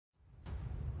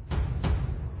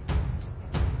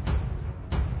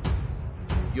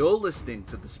You're listening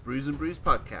to the Sprues and Brews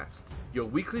podcast, your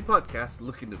weekly podcast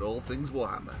looking at all things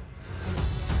Warhammer.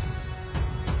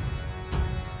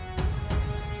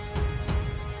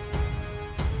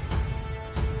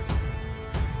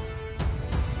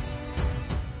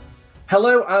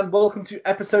 Hello and welcome to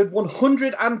episode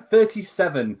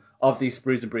 137 of the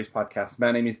Sprues and Brews podcast.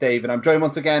 My name is Dave and I'm joined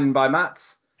once again by Matt.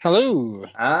 Hello.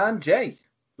 And Jay.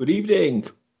 Good evening.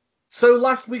 So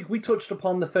last week we touched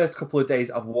upon the first couple of days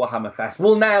of Warhammer Fest.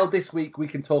 Well, now this week we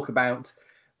can talk about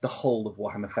the whole of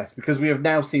Warhammer Fest because we have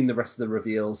now seen the rest of the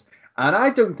reveals, and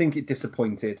I don't think it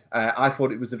disappointed. I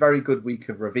thought it was a very good week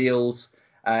of reveals,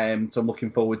 so I'm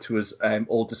looking forward to us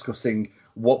all discussing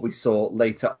what we saw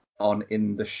later on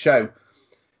in the show.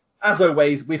 As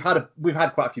always, we've had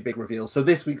quite a few big reveals, so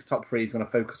this week's top three is going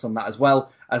to focus on that as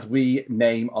well as we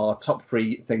name our top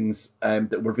three things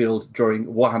that were revealed during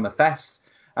Warhammer Fest.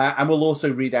 And we'll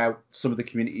also read out some of the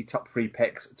community top three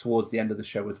picks towards the end of the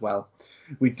show as well.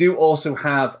 We do also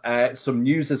have some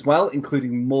news as well,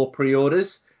 including more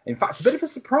pre-orders. In fact, a bit of a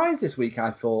surprise this week,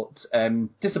 I thought.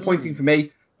 Disappointing for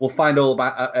me. We'll find out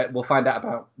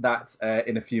about that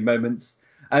in a few moments.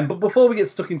 But before we get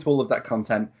stuck into all of that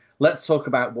content, let's talk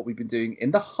about what we've been doing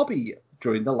in the hobby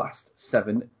during the last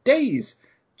 7 days.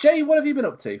 Jay, what have you been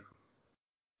up to?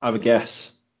 I have a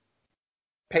guess.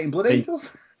 Painting Blood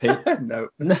Angels? No.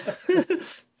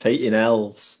 Painting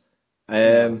elves.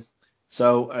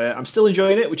 So I'm still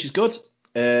enjoying it, which is good.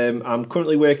 I'm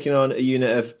currently working on a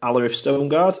unit of Alarith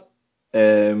Stoneguard.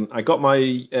 I got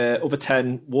my other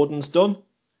 10 Wardens done.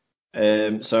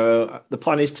 So the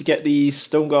plan is to get these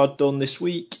Stoneguard done this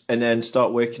week and then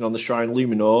start working on the Shrine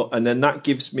Luminor. And then that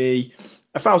gives me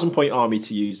a 1,000-point army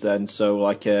to use then. So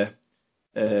like a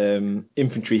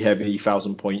infantry heavy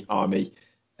 1,000-point army.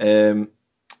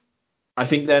 I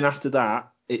think then after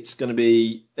that, it's going to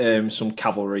be some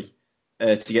cavalry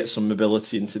to get some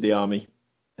mobility into the army.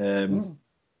 But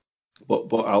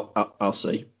I'll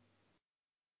see.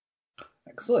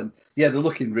 Excellent. Yeah, they're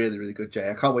looking really, really good, Jay.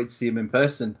 I can't wait to see them in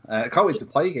person. I can't wait to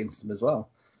play against them as well.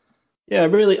 Yeah,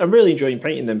 I'm really enjoying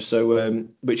painting them. So,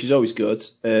 which is always good.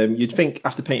 You'd think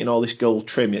after painting all this gold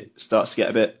trim, it starts to get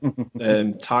a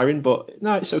bit tiring, but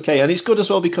no, it's okay. And it's good as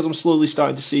well because I'm slowly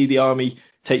starting to see the army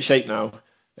take shape now.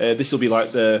 This will be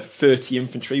like the 30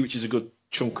 infantry, which is a good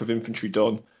chunk of infantry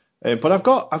done. But I've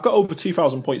got over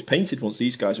 2,000 points painted once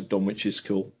these guys have done, which is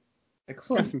cool.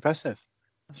 Excellent. That's impressive.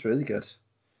 That's really good.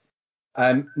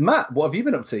 Matt, what have you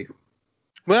been up to?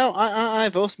 Well,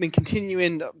 I've also been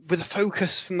continuing with a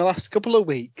focus from the last couple of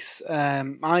weeks.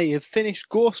 I have finished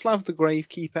Gorslav the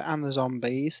Gravekeeper and the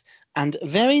Zombies, and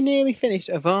very nearly finished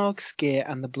a Vargskir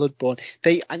and the Bloodborne.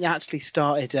 I actually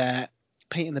started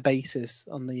painting the bases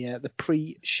on the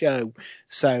pre-show,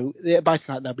 so by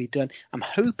tonight they'll be done. I'm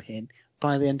hoping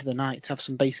by the end of the night to have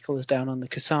some base colours down on the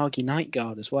Kasagi Night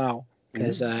Guard as well,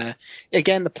 because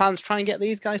again the plan's try and get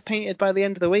these guys painted by the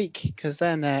end of the week, because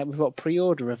then we've got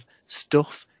pre-order of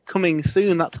stuff coming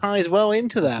soon that ties well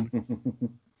into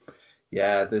them.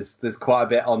 Yeah, there's quite a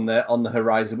bit on the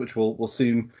horizon which we'll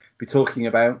soon be talking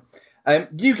about.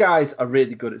 You guys are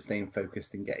really good at staying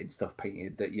focused and getting stuff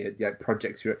painted that your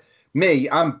projects you're. Me,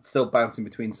 I'm still bouncing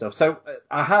between stuff. So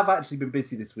I have actually been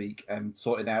busy this week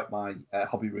sorting out my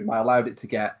hobby room. I allowed it to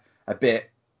get a bit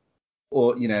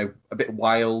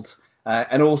wild.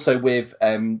 And also with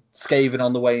Skaven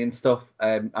on the way and stuff,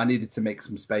 I needed to make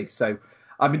some space. So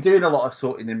I've been doing a lot of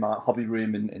sorting in my hobby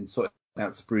room and sorting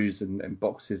out sprues and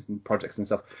boxes and projects and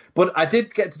stuff. But I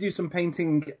did get to do some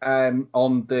painting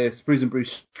on the Sprues and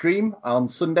Brews stream on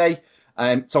Sunday.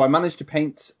 So I managed to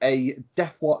paint a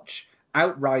Deathwatch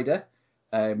Outrider,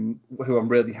 who I'm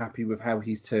really happy with how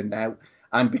he's turned out.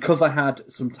 And because I had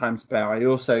some time spare, I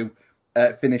also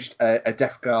finished a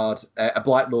Death Guard, a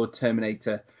Blightlord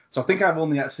Terminator. So I think I've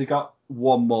only actually got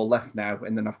one more left now,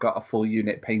 and then I've got a full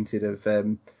unit painted of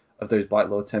those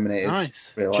Blightlord Terminators.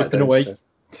 Nice. Really Chipping away. So.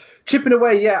 Chipping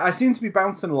away, yeah. I seem to be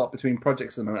bouncing a lot between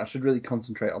projects at the moment. I should really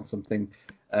concentrate on something.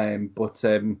 But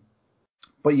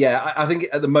yeah, I think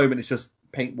at the moment it's just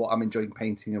paint what I'm enjoying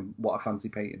painting and what I fancy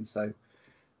painting. So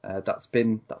that's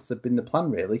been the plan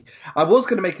really. I was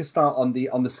going to make a start on the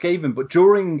Skaven, but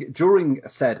during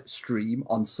said stream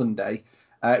on Sunday,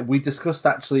 we discussed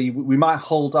actually we might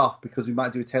hold off because we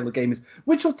might do a Tale of Gamers,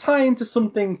 which will tie into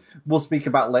something we'll speak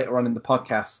about later on in the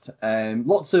podcast.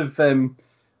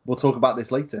 We'll talk about this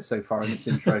later so far in this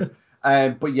intro.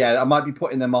 But yeah, I might be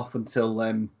putting them off until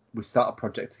we start a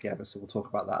project together, so we'll talk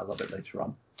about that a little bit later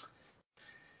on.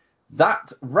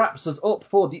 That wraps us up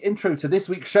for the intro to this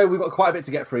week's show. We've got quite a bit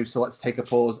to get through, so let's take a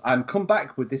pause and come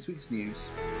back with this week's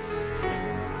news.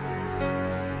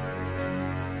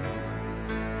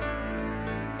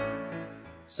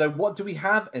 So what do we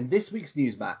have in this week's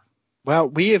news, Matt? Well,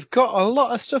 we have got a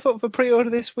lot of stuff up for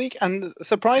pre-order this week, and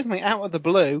surprisingly, out of the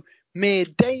blue, mere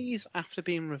days after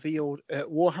being revealed at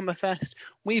Warhammer Fest,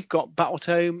 we've got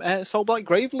Battletome Soulblight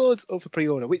Gravelords up for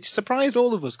pre-order, which surprised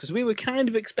all of us because we were kind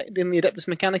of expecting the Adeptus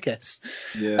Mechanicus.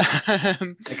 Yeah.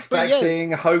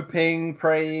 Expecting, hoping,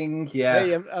 praying, yeah.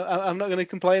 Hey, I'm not going to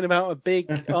complain about a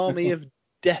big army of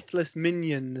deathless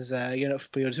minions going up for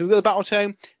pre-order. So we've got the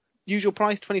Battletome. Usual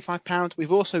price, £25.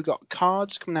 We've also got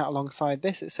cards coming out alongside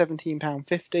this at £17.50.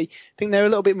 I think they're a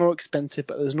little bit more expensive,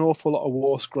 but there's an awful lot of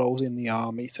war scrolls in the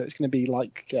army, so it's going to be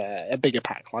like a bigger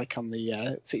pack, like on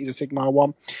the Cities of Sigmar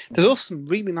one. There's also some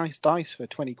really nice dice for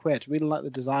 £20. Really like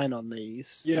the design on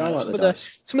these. Yeah, I like the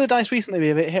dice. Some of the dice recently be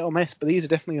a bit hit or miss, but these are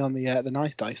definitely on the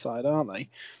nice dice side, aren't they?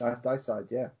 Nice dice side,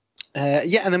 yeah.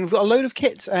 And then we've got a load of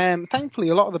kits. Thankfully,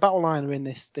 a lot of the battle line are in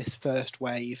this first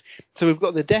wave. So we've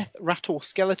got the Death Rattle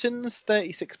Skeletons,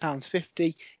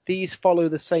 £36.50. These follow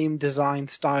the same design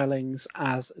stylings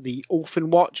as the Orphan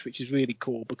Watch, which is really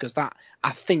cool because that,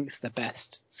 I think, is the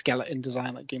best skeleton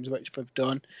design that Games Workshop have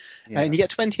done. Yeah. And you get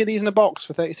 20 of these in a box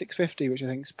for £36.50, which I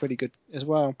think is pretty good as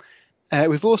well.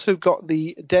 We've also got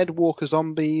the Dead Walker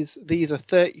Zombies. These are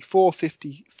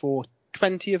 £34.50 for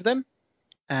 20 of them.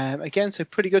 Again, so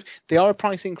pretty good. They are a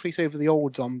price increase over the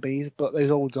old zombies, but those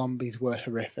old zombies were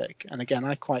horrific. And again,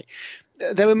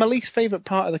 they were my least favourite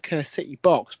part of the Cursed City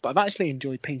box, but I've actually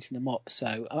enjoyed painting them up.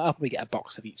 So I'll probably get a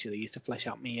box of each of these to flesh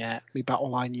out my battle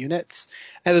line units.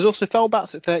 There's also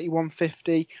Fellbats at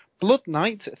 £31.50, Blood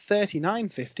Knights at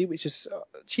 £39.50, which is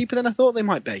cheaper than I thought they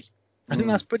might be. I think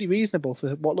that's pretty reasonable for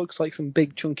what looks like some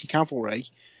big chunky cavalry.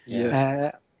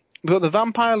 Yeah. We've got the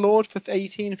Vampire Lord for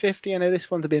 £18.50. I know this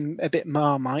one's been a bit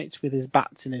Marmite with his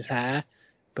bats in his hair.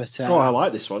 But I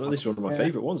like this one. This is one of my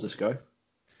favourite ones, this guy.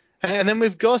 And then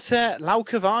we've got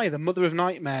Laukavai, the Mother of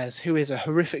Nightmares, who is a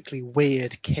horrifically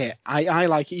weird kit. I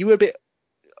like it. You were a bit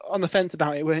on the fence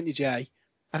about it, weren't you, Jay?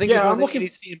 I think I'm looking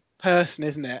to see in person,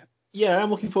 isn't it? Yeah, I'm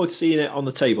looking forward to seeing it on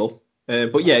the table.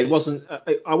 But yeah, it wasn't.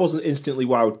 I wasn't instantly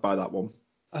wowed by that one.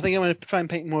 I think I'm going to try and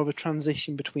paint more of a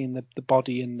transition between the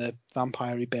body and the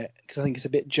vampire-y bit, because I think it's a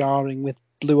bit jarring with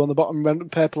blue on the bottom, red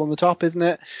and purple on the top, isn't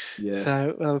it? Yeah.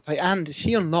 So and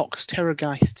she unlocks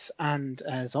Terrorgeists and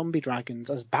zombie dragons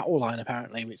as battle line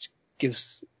apparently, which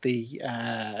gives the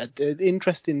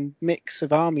interesting mix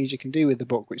of armies you can do with the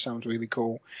book, which sounds really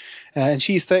cool. And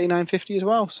she's £39.50 as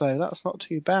well, so that's not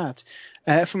too bad.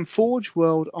 From Forge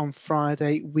World on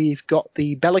Friday, we've got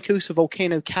the Bellicosa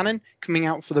Volcano Cannon coming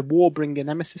out for the Warbringer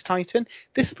Nemesis Titan.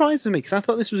 This surprises me because I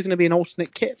thought this was going to be an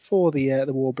alternate kit for the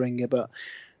Warbringer, but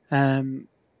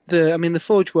the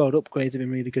Forge World upgrades have been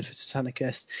really good for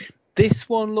Titanicus. This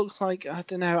one looks like, I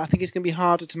don't know, I think it's going to be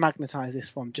harder to magnetize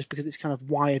this one just because it's kind of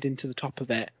wired into the top of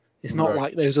it. It's not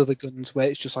like those other guns where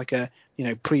it's just like a,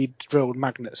 pre-drilled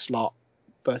magnet slot.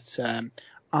 But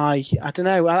I don't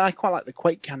know, I quite like the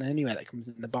Quake Cannon anyway that comes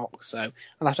in the box. So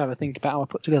I'll have to have a think about how I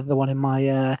put together the one in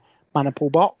my Maniple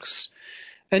box.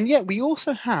 And yeah, we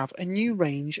also have a new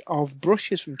range of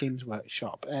brushes from Games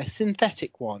Workshop,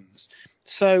 synthetic ones.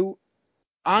 So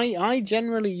I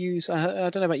generally use,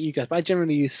 I don't know about you guys, but I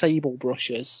generally use sable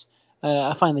brushes.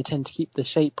 I find they tend to keep the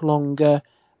shape longer.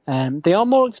 They are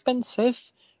more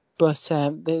expensive, but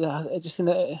they just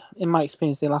in my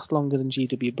experience, they last longer than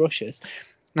GW brushes.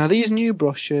 Now, these new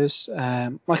brushes,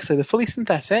 like I say, they're fully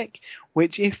synthetic,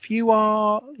 which if you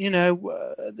are,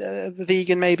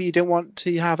 vegan, maybe you don't want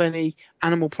to have any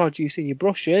animal produce in your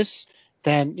brushes,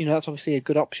 then, that's obviously a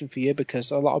good option for you because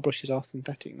a lot of brushes are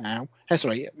synthetic now.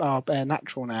 Are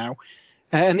natural now.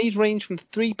 And these range from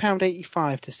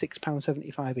 £3.85 to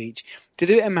 £6.75 each. To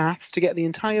do it in maths, to get the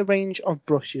entire range of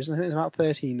brushes, and I think there's about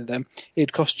 13 of them,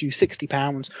 it'd cost you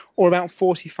 £60 or about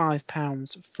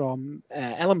 £45 from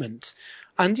Element.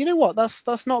 And you know what?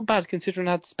 That's not bad considering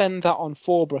I'd spend that on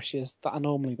 4 brushes that I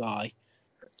normally buy.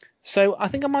 So I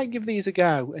think I might give these a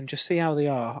go and just see how they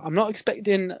are. I'm not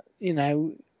expecting,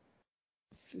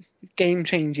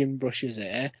 game-changing brushes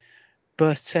here,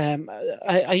 but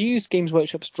I used Games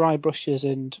Workshop's dry brushes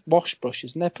and wash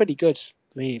brushes, and they're pretty good,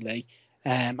 really.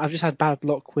 I've just had bad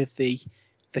luck with the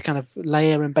kind of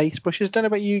layer and base brushes. Don't know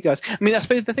about you guys. I mean, I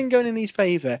suppose the thing going in these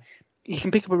favour, you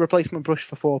can pick up a replacement brush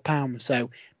for £4. So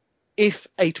if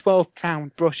a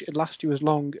 £12 brush would last you as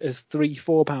long as 3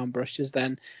 £4 brushes,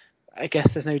 then I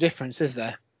guess there's no difference, is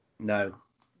there? No.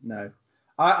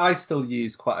 I still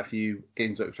use quite a few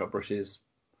Games Workshop brushes.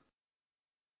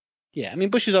 Yeah, I mean,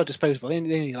 brushes are disposable. They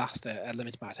only last a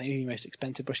limited amount of time. Even the most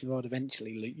expensive brush in the world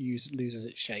eventually loses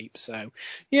its shape. So,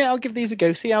 yeah, I'll give these a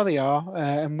go, see how they are,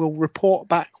 and we'll report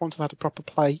back once I've had a proper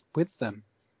play with them.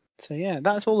 So, yeah,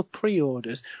 that's all the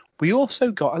pre-orders. we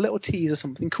also got a little teaser,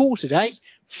 something cool today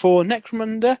for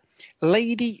Necromunda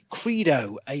Lady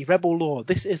Credo, a rebel lord.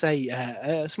 This is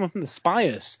someone from the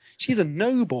Spires. She's a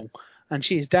noble, and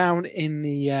she is down in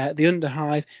the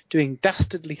Underhive doing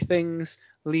dastardly things,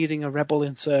 leading a rebel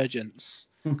insurgents.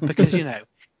 Because,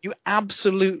 you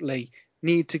absolutely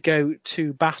need to go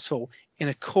to battle in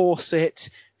a corset,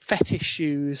 fetish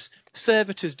shoes,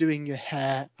 servitors doing your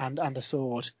hair, and a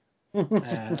sword.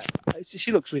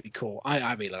 She looks really cool.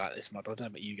 I really like this model. I don't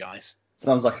know about you guys.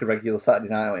 Sounds like a regular Saturday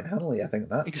night out in Hanley, I think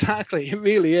that. Exactly, it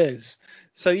really is.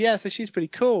 So she's pretty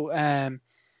cool.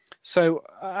 So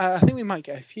I think we might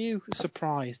get a few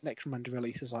surprise Necromunda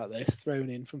releases like this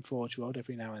thrown in from Forge World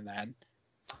every now and then.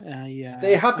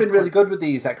 They have been really good with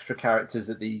these extra characters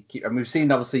that they keep, and we've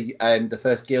seen obviously the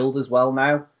first guild as well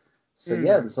now. So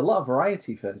there's a lot of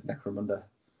variety for Necromunda.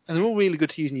 And they're all really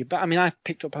good to use in your I mean, I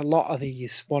picked up a lot of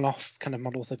these one-off kind of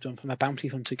models they've done from a bounty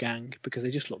hunter gang because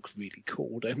they just look really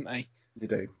cool, don't they? They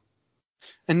do.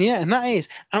 And and that is,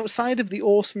 outside of the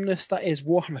awesomeness that is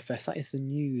Warhammer Fest, that is the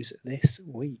news this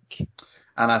week.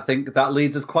 And I think that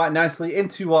leads us quite nicely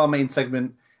into our main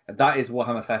segment, and that is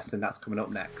Warhammer Fest, and that's coming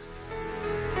up next.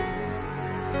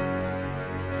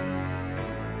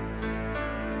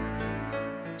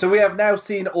 So we have now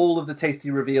seen all of the tasty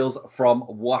reveals from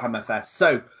Warhammer Fest.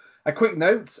 So a quick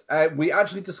note, we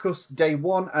actually discussed day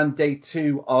 1 and day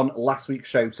 2 on last week's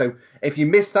show. So if you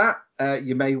missed that,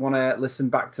 you may want to listen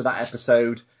back to that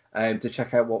episode to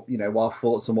check out what our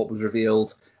thoughts on what was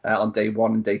revealed on day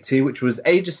 1 and day 2, which was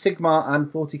Age of Sigmar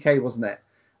and 40k, wasn't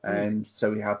it?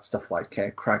 So we had stuff like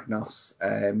Kragnos,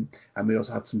 and we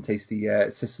also had some tasty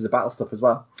Sisters of Battle stuff as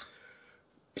well.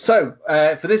 So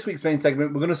for this week's main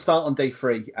segment, we're going to start on day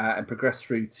 3 and progress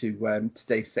through to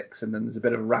day 6, and then there's a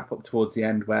bit of a wrap up towards the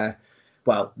end where,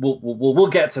 well, we'll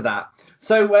get to that.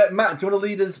 So Matt, do you want to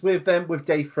lead us with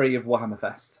day 3 of Warhammer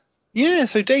Fest? Yeah.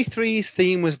 So day 3's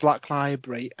theme was Black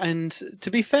Library, and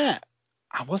to be fair,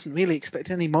 I wasn't really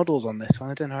expecting any models on this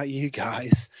one. I don't know about you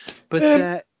guys,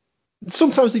 but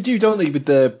sometimes they do, don't they, with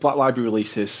the Black Library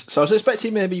releases? So I was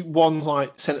expecting maybe one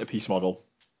like centerpiece model.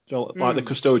 Like the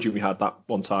Custodian we had that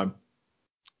one time.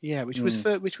 Yeah, which was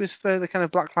for the kind of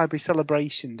Black Library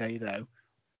celebration day though,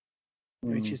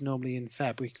 which is normally in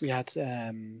Feb. We had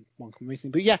one come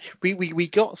recently, but yeah, we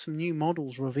got some new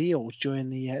models revealed during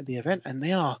the event, and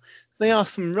they are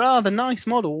some rather nice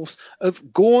models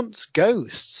of Gaunt's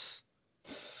ghosts.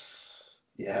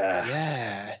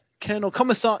 Yeah. Colonel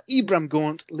Commissar Ibram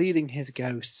Gaunt leading his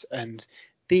ghosts, and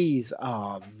these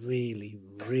are really,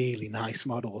 really nice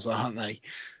models, aren't they?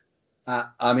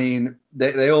 I mean,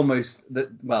 they almost, they're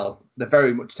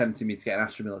very much tempting me to get an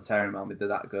Astra Militarum army. They're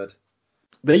that good.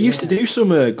 They used to do some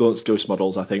Gaunt's Ghost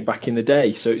models, I think, back in the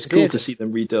day, so it's cool to see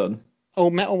them redone.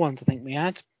 Old metal ones, I think we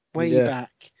had, way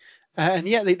back. And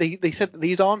yeah, they said that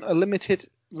these aren't a limited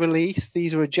release.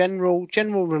 These are a general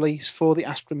release for the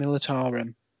Astra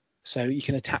Militarum. So you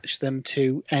can attach them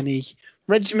to any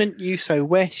regiment you so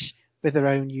wish with their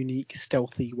own unique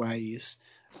stealthy ways.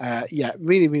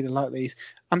 Really, really like these.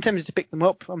 I'm tempted to pick them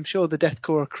up. I'm sure the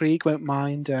Deathcore Krieg won't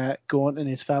mind Gaunt and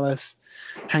his fellas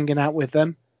hanging out with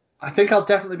them. I think I'll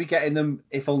definitely be getting them,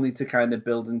 if only to kind of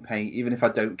build and paint, even if I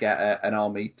don't get an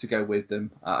army to go with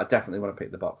them. I definitely want to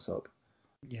pick the box up.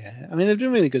 Yeah, I mean, they've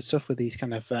done really good stuff with these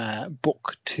kind of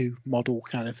book to model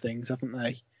kind of things, haven't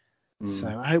they? So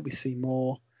I hope we see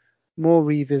more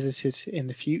revisited in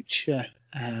the future.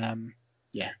 They're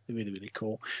really, really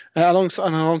cool.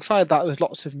 Alongside that, there's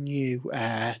lots of new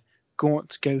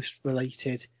Gaunt Ghost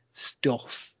related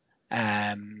stuff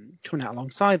coming out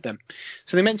alongside them.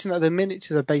 So they mentioned that the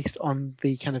miniatures are based on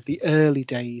the kind of the early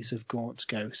days of Gaunt's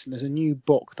Ghost, and there's a new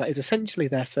book that is essentially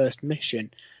their first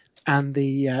mission. And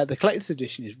the collector's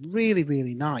edition is really,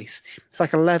 really nice. It's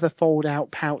like a leather fold-out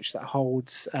pouch that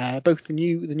holds both the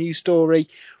new story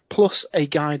plus a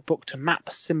guidebook to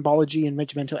map symbology and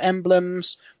regimental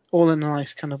emblems, all in a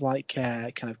nice kind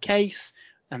of case.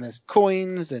 And there's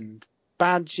coins and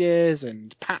badges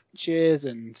and patches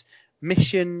and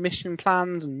mission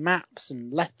plans and maps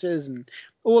and letters and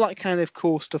all that kind of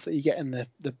cool stuff that you get in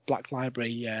the Black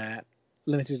Library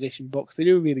limited edition books. They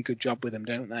do a really good job with them,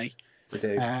 don't they? They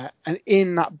do. And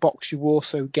in that box, you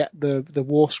also get the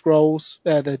war scrolls,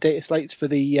 the data slates for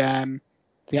the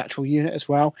actual unit as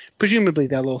well. Presumably,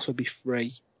 they'll also be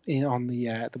free on the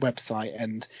website,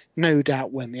 and no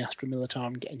doubt when the Astra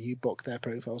Militarum get a new book, their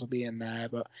profiles will be in there.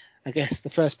 But I guess the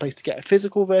first place to get a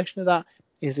physical version of that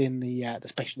is in the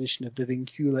special edition of the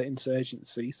Vincula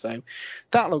Insurgency. So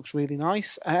that looks really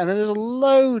nice. And then there's a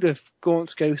load of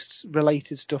Gaunt's Ghosts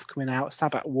related stuff coming out.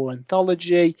 Sabbat War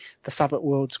Anthology, the Sabbat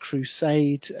Worlds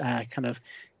Crusade kind of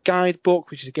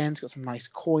guidebook, which is again, it's got some nice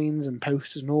coins and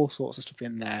posters and all sorts of stuff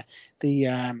in there.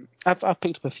 I've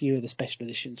picked up a few of the special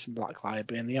editions from Black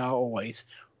Library, and they are always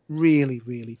really,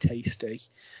 really tasty.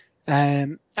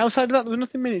 Outside of that, there was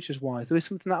nothing miniatures wise. There is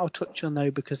something that I'll touch on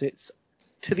though, because it's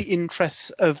to the interests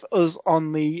of us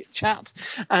on the chat,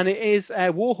 and it is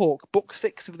Warhawk, Book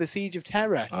 6 of the Siege of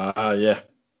Terror. Yeah.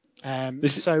 Oh,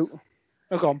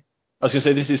 go on. I was going to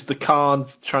say, this is the Khan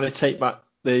trying to take back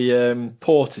the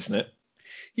port, isn't it?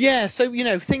 Yeah, so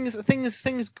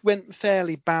things went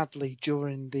fairly badly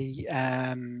during the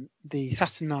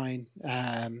Saturnine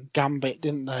gambit,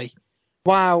 didn't they?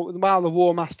 While the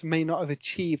War Master may not have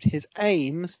achieved his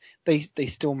aims, they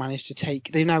still managed to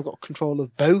take. They've now got control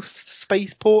of both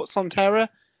spaceports on Terra,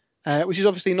 which is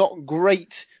obviously not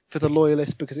great for the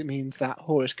Loyalists, because it means that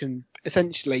Horus can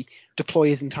essentially deploy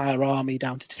his entire army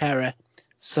down to Terra.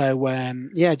 So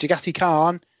Jagati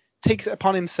Khan takes it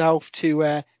upon himself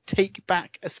to take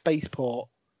back a spaceport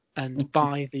and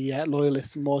buy the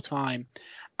Loyalists some more time.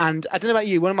 And I don't know about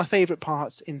you, one of my favourite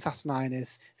parts in Saturnine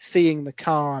is seeing the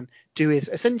Khan do his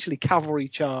essentially cavalry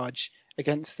charge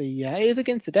against the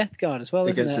Death Guard as well,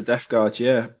 isn't it? Against the Death Guard,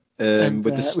 yeah.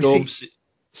 With the storm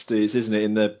steers,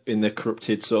 isn't it, in the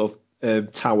corrupted sort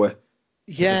of tower.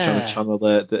 Yeah. Trying to channel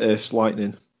the Earth's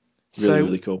lightning.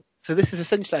 Really cool. So this is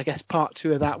essentially, I guess, part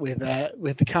 2 of that with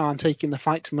the Khan taking the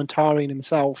fight to Montarian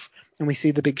himself, and we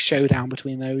see the big showdown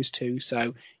between those two.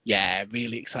 So yeah,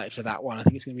 really excited for that one. I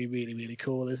think it's going to be really, really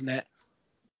cool, isn't it?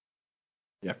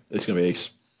 Yeah, it's going to be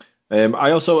ace.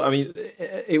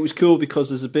 It was cool because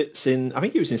there's a bit I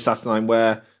think it was in Saturnine,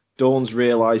 where Dawn's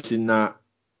realising that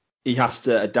he has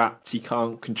to adapt, he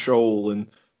can't control, and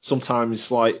sometimes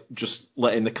like just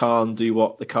letting the Khan do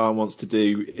what the Khan wants to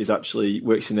do is actually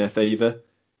works in their favour.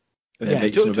 It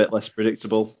makes them a bit less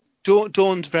predictable.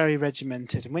 Dawn's very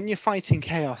regimented, and when you're fighting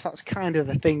chaos, that's kind of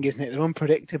the thing, isn't it? They're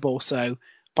unpredictable, so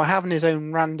by having his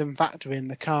own random factor in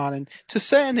the Khan, and to a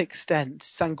certain extent,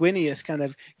 Sanguinius kind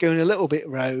of going a little bit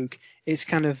rogue, it's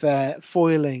kind of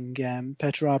foiling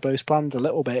Perturabo's plans a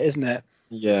little bit, isn't it?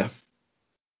 Yeah.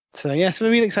 So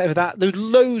we're really excited for that. There's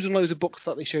loads and loads of books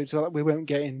that they showed so that we won't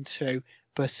get into,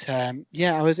 but I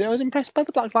was impressed by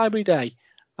the Black Library Day.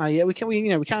 We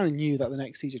kind of knew that the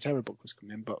next Siege of Terror book was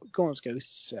coming, but Gaunt's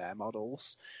Ghosts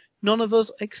models, none of us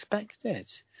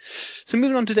expected. So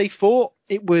moving on to day 4,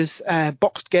 it was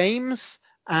boxed games,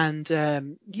 and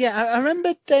I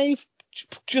remember Dave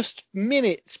just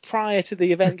minutes prior to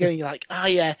the event going like,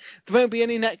 there won't be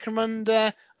any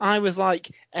Necromunda. I was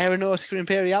like, Aeronautica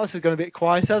Imperialis has gone a bit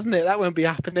quiet, hasn't it? That won't be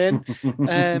happening. We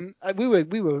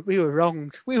were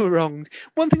wrong. We were wrong.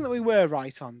 One thing that we were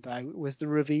right on though was the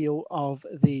reveal of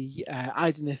the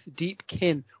Idenith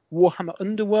Deepkin Warhammer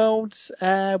Underworlds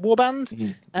warband.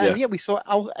 We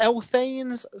saw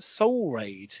Elthane's Soul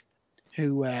Raid,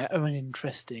 who are an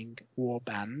interesting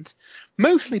warband,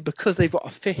 mostly because they've got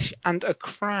a fish and a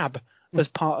crab as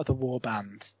part of the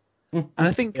warband. And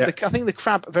I think the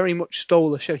crab very much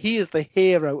stole the show. He is the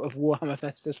hero of Warhammer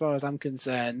Fest as far as I'm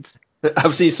concerned.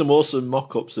 I've seen some awesome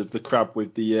mock-ups of the crab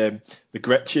with the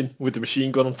Gretchen with the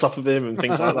machine gun on top of him and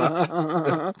things like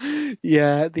that.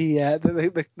 Yeah,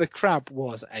 the crab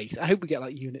was ace. I hope we get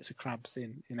like units of crabs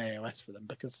in AOS for them,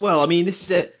 because. Well, I mean, this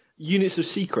is it. Units of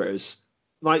Secreters,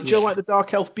 like do you know, like the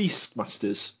Dark Elf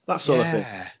Beastmasters, that sort of thing.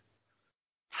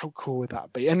 How cool would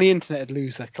that be? And the internet would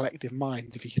lose their collective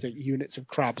minds if you could take units of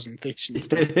crabs and fish and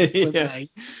stuff. Yeah.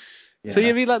 So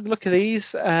you really like the look of these.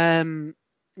 Some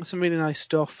really nice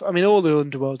stuff. I mean, all the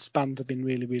Underworld spans have been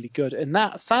really, really good. And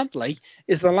that, sadly,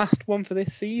 is the last one for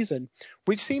this season,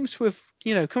 which seems to have,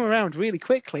 come around really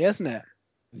quickly, hasn't it?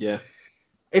 Yeah.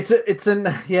 It's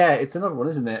another one,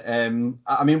 isn't it?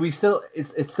 I mean, it's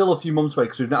still a few months away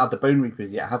because we've not had the Bone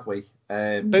Reapers yet, have we?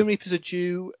 Bone Reapers are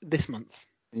due this month.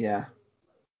 Yeah.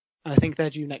 And I think they're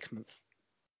due next month.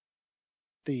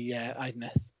 The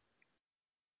Ideneth.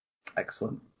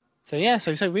 Excellent. So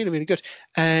really, really good.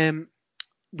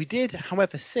 We did,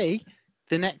 however, see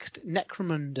the next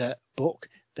Necromunda book,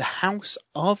 The House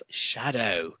of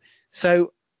Shadow.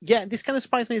 So this kind of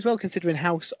surprised me as well, considering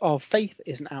House of Faith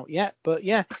isn't out yet. But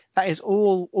that is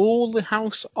all the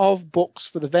House of books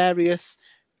for the various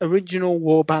original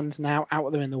warbands now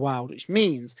out there in the wild, which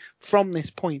means from this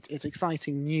point it's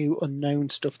exciting new unknown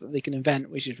stuff that they can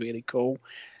invent, which is really cool.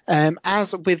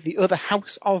 As with the other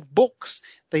House of books,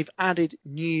 they've added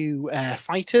new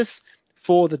fighters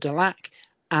for the Dalak,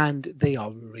 and they are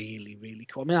really, really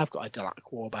cool. I mean, I've got a Dalak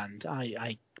warband.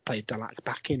 I played Dalak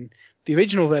back in the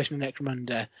original version of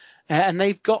Necromunda, and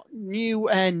they've got new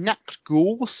Nact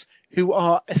Ghouls, who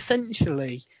are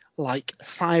essentially like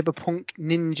cyberpunk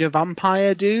ninja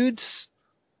vampire dudes.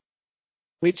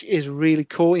 which is really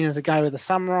cool. There's a guy with a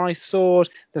samurai sword.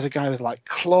 There's a guy with like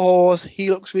claws. He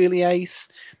looks really ace.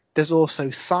 There's also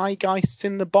Psygeists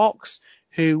in the box,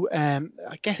 who I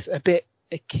guess a bit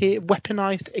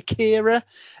weaponized Akira.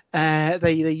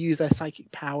 They use their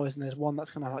psychic powers, and there's one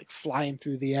that's kind of like flying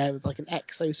through the air with like an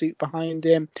exosuit behind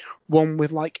him. One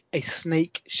with like a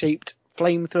snake-shaped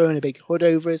flamethrower and a big hood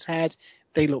over his head.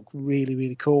 They look really,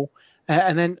 really cool.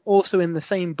 And then also in the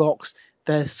same box,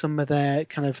 there's some of their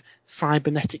kind of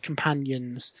cybernetic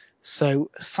companions.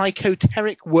 So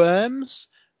psychoteric worms,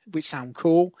 which sound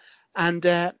cool, and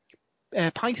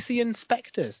Piscean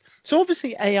spectres. So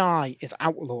obviously AI is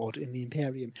outlawed in the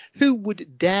Imperium. Who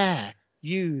would dare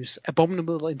use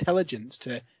abominable intelligence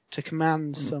to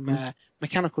command some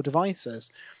mechanical devices?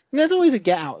 And there's always a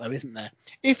get out though, isn't there?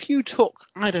 If you took,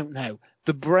 I don't know,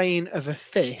 the brain of a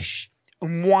fish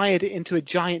and wired it into a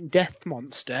giant death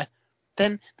monster,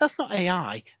 then that's not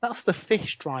AI. That's the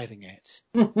fish driving it.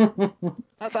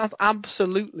 That's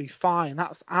absolutely fine.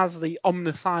 That's as the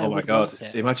Omnissiah. Oh my would god! want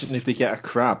it. Imagine if they get a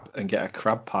crab and get a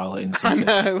crab pilot in I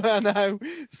something. know.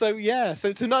 So yeah,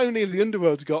 so not only have the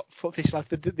underworld's got fish like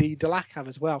the Delac have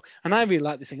as well, and I really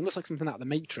like this thing. It looks like something out of the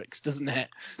Matrix, doesn't it?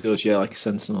 It does, yeah, like a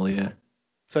sentinel, yeah.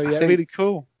 So yeah, really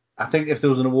cool. I think if there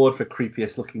was an award for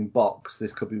creepiest looking box,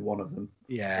 this could be one of them.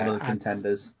 Yeah, one of the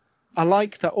contenders. I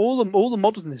like that all the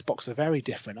models in this box are very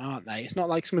different, aren't they? It's not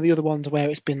like some of the other ones where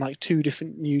it's been like two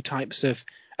different new types of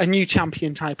a new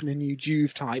champion type and a new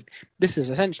Juve type. This is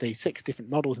essentially 6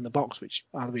 different models in the box, which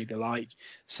I really like.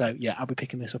 So yeah, I'll be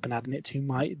picking this up and adding it to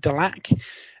my Delac.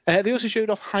 They also showed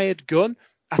off Hired Gun.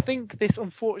 I think this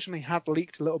unfortunately had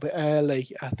leaked a little bit early.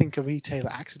 I think a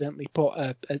retailer accidentally put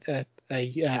a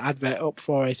advert up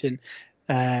for it in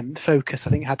Focus. I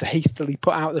think had to hastily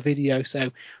put out the video,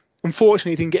 so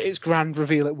unfortunately, it didn't get its grand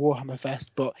reveal at Warhammer Fest,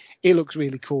 but it looks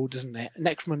really cool, doesn't it?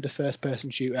 Necromunda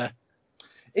first-person shooter.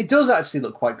 It does actually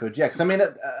look quite good, yeah. Because I mean,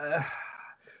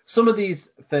 some of these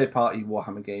third-party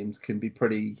Warhammer games can be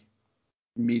pretty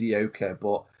mediocre,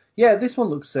 but yeah, this one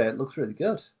looks really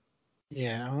good.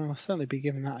 Yeah, I'll certainly be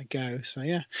giving that a go. So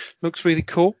yeah, looks really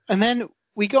cool. And then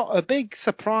we got a big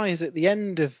surprise at the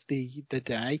end of the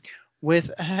day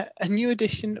with a new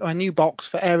edition or a new box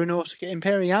for Aeronautica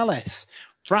Imperialis.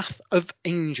 Wrath of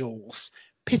Angels,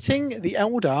 pitting the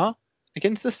Eldar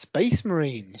against the Space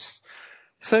Marines.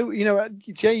 So,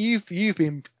 Jay, you've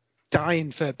been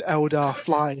dying for Eldar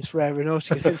flyers for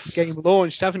Aeronautica since the game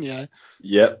launched, haven't you?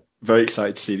 Yep, very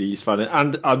excited to see these, fan.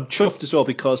 And I'm chuffed as well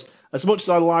because as much as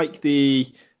I like the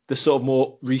sort of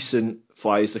more recent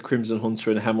flyers, the Crimson Hunter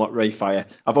and the Hemlock Rayfire,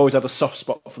 I've always had a soft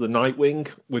spot for the Nightwing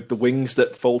with the wings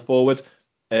that fold forward.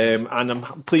 And I'm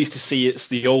pleased to see it's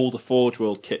the older Forge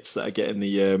World kits that are getting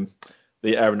the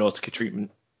Aeronautica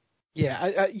treatment.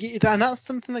 Yeah, and that's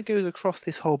something that goes across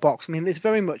this whole box. I mean, it's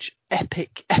very much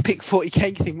epic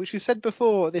 40k thing, which we've said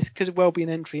before. This could well be an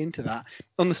entry into that.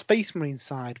 On the Space Marine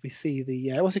side, we see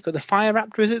the what's it called? The Fire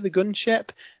Raptor, is it? The gunship?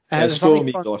 Storm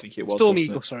Eagle, I think it was. Storm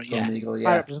Eagle, sorry, Storm Eagle, yeah.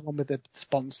 Fire Raptor's the one with the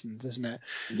sponsons, isn't it?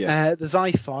 Yeah. The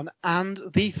Xiphon and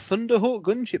the Thunderhawk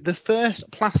gunship, the first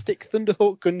plastic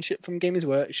Thunderhawk gunship from Games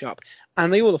Workshop,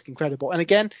 and they all look incredible. And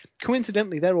again,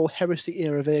 coincidentally, they're all Heresy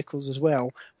era vehicles as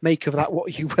well. Make of that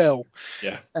what you will.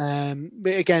 Yeah.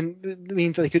 But again, it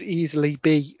means that they could easily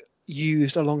be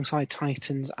used alongside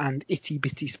Titans and itty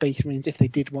bitty Space Marines if they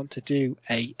did want to do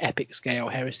a epic scale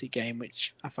Heresy game,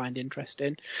 which I find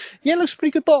interesting. Yeah, it looks a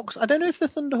pretty good box. I don't know if the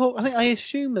Thunderhawk, I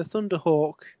assume the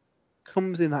Thunderhawk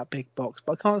comes in that big box,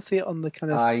 but I can't see it on the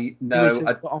kind of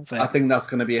I think that's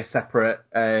going to be a separate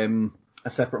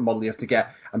model you have to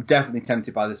get. I'm definitely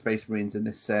tempted by the Space Marines in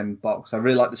this box. I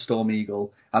really like the Storm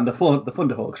Eagle, and the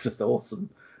Thunderhawk's just awesome.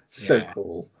 So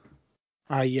cool.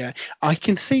 I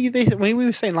can see this. I mean, we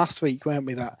were saying last week, weren't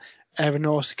we, that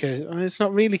Aeronautica, it's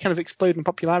not really kind of exploding in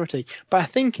popularity, but I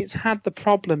think it's had the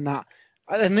problem that,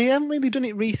 and they haven't really done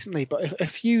it recently, but a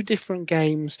few different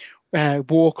games,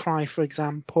 Warcry, for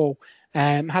example,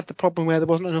 had the problem where there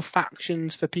wasn't enough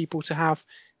factions for people to have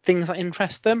things that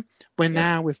interest them, where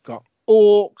now we've got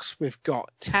Orcs, we've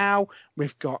got Tau,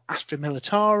 we've got Astra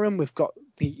Militarum, we've got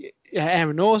the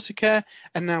Aeronautica,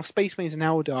 and now Space Marines and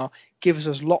Eldar gives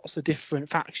us lots of different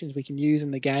factions we can use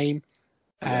in the game,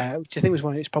 which I think was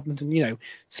one of its problems. And,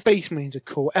 Space Marines are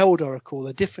cool, Eldar are cool,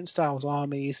 they're different styles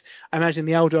armies. I imagine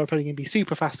the Eldar are probably going to be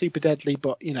super fast, super deadly,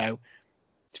 but,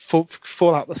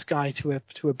 fall out the sky to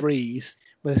a breeze,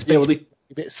 where the Space Marines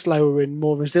are a bit slower and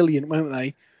more resilient, won't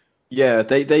they? Yeah,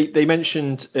 they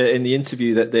mentioned in the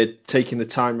interview that they're taking the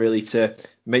time really to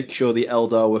make sure the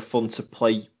Eldar were fun to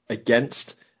play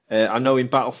against. I know in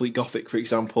Battlefleet Gothic, for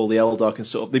example, the Eldar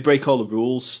can they break all the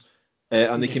rules,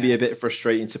 and they can be a bit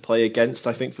frustrating to play against,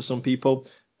 I think, for some people.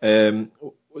 They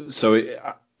said,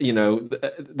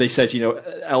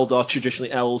 Eldar,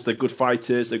 traditionally elves, they're good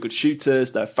fighters, they're good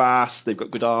shooters, they're fast, they've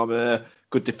got good armor,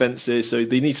 good defenses, so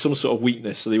they need some sort of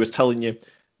weakness. So they were telling you,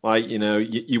 like,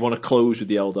 you want to close with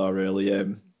the Eldar,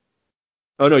 really.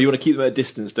 Oh, no, you want to keep them at a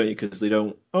distance, don't you? Because they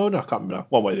don't... Oh, no, I can't remember now.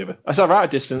 One way or the other. I said right at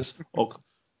a distance. Or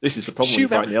this is the problem when you're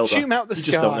fighting the Eldar. Shoot them out the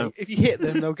sky. If you hit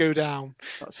them, they'll go down.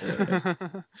 That's it.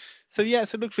 Yeah.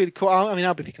 So it looks really cool.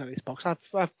 I'll be picking up this box.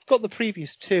 I've got the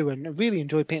previous two and I really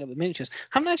enjoyed painting up the miniatures.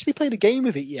 Haven't actually played a game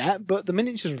of it yet, but the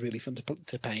miniatures are really fun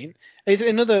to paint. I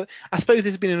suppose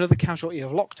there's been another casualty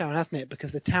of lockdown, hasn't it?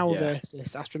 Because the Tau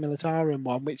versus Astra Militarum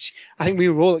one, which I think we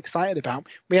were all excited about,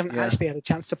 we haven't actually had a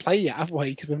chance to play yet, have we?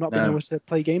 Because we've not been able to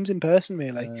play games in person,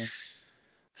 really.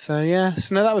 So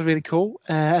that was really cool.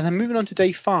 And then moving on to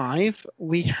day 5,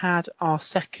 we had our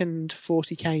second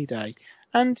 40k day.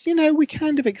 And, we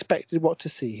kind of expected what to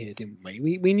see here, didn't we?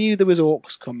 We knew there was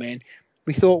orcs coming.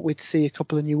 We thought we'd see a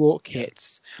couple of new orc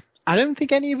kits. I don't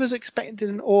think any of us expected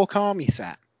an orc army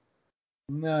set.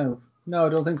 No, I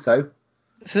don't think so.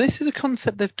 So this is a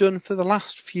concept they've done for the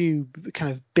last few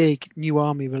kind of big new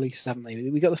army releases, haven't they?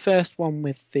 We got the first one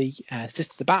with the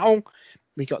Sisters of Battle.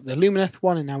 We got the Lumineth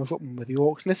one, and now we've got one with the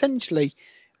orcs. And essentially,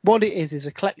 what it is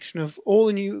a collection of all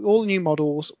the new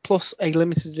models plus a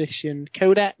limited edition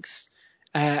codex.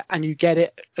 And you get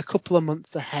it a couple of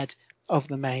months ahead of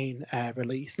the main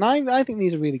release. And I think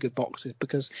these are really good boxes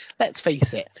because, let's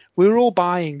face it, we were all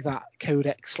buying that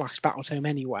Codex / Battletome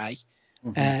anyway.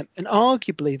 And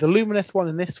arguably, the Lumineth one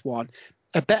and this one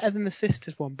are better than the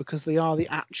Sisters one because they are the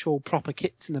actual proper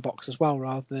kits in the box as well,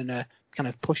 rather than a kind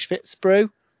of push-fit sprue.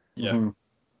 Yeah.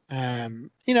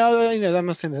 I'm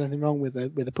not saying there's anything wrong with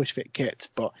the push-fit kits,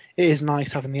 but it is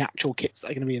nice having the actual kits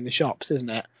that are going to be in the shops, isn't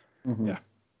it? Yeah.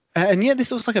 And yet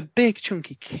this looks like a big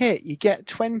chunky kit. You get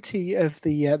 20 of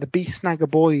the Beast Snagger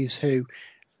boys who,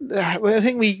 I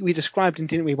think we described them,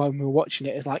 didn't we, when we were watching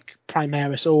it, as like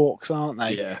Primaris orcs, aren't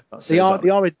they? Yeah. They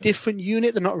are a different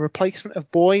unit. They're not a replacement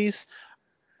of boys.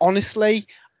 Honestly,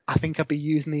 I think I'd be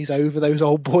using these over those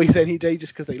old boys any day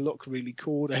just because they look really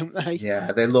cool, don't they?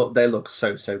 Yeah, they look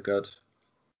so good.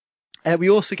 We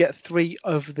also get 3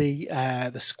 of the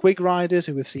Squig Riders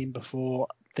who we've seen before.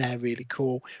 They're really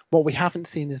cool. What we haven't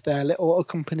seen is their little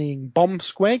accompanying bomb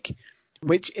squig,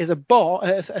 which is a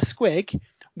squig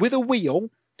with a wheel,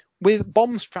 with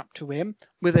bombs strapped to him,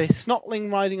 with a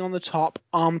snotling riding on the top,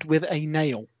 armed with a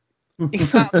nail.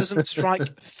 If that doesn't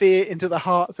strike fear into the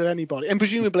hearts of anybody, and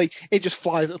presumably it just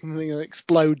flies up something and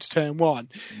explodes turn 1,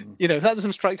 if that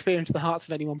doesn't strike fear into the hearts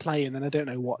of anyone playing, then I don't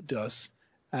know what does.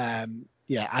 I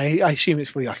assume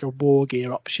it's probably like a war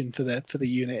gear option for the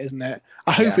unit, isn't it?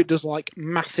 I hope it does like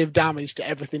massive damage to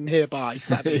everything nearby.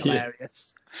 That'd be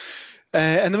hilarious.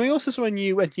 And then we also saw a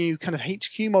new kind of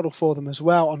HQ model for them as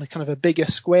well, on a kind of a bigger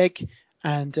squig,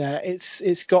 and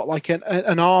it's got like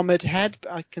an armored head.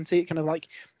 But I can see it kind of like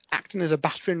acting as a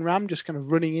battering ram, just kind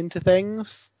of running into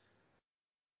things.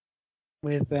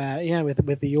 With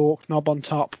the orc knob on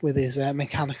top, with his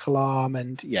mechanical arm,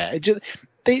 and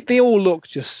they all look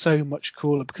just so much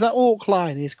cooler because that orc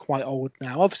line is quite old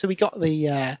now. Obviously, we got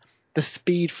the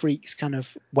Speed Freaks kind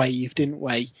of wave, didn't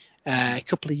we, a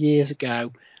couple of years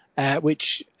ago,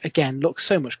 which again looks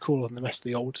so much cooler than the rest of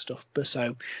the old stuff. But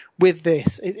so with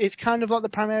this, it's kind of like the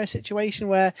Primera situation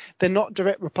where they're not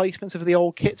direct replacements of the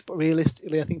old kits, but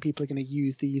realistically, I think people are going to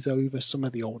use these over some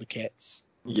of the older kits.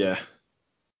 Yeah.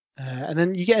 And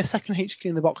then you get a second HQ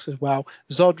in the box as well,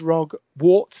 Zodrog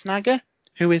Wartsnagger,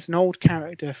 who is an old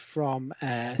character from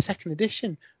second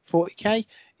edition 40k.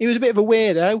 He was a bit of a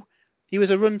weirdo. He was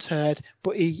a runt herd,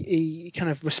 but he kind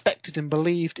of respected and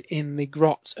believed in the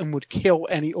grots and would kill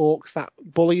any orcs that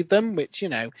bullied them, which,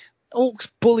 orcs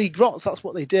bully grots, that's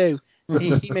what they do.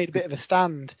 He made a bit of a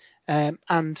stand. And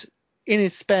in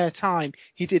his spare time,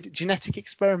 he did genetic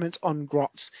experiments on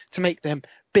grots to make them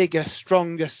bigger,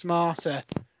 stronger, smarter.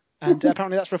 And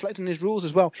apparently that's reflected in his rules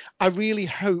as well. I really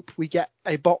hope we get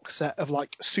a box set of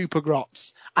like super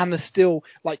grots, and they're still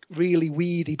like really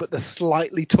weedy, but they're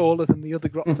slightly taller than the other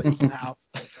grots that you can have.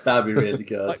 That'd be really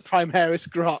good. Like Primaris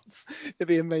grots. It'd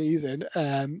be amazing.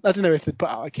 I don't know if they'd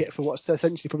put out a kit for what's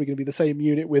essentially probably going to be the same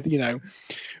unit with,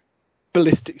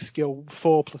 ballistic skill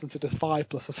 4+ instead of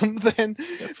 5+ or something.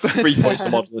 3 points a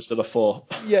model instead of 4.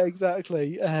 Yeah,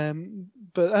 exactly.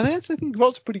 But I actually think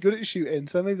Grot's pretty good at shooting,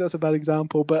 so maybe that's a bad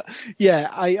example. But yeah,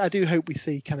 I do hope we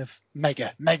see kind of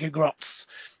mega Grots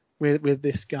with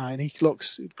this guy, and he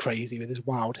looks crazy with his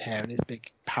wild hair and his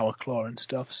big power claw and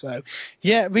stuff. So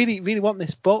yeah, really want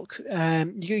this book.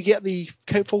 You get the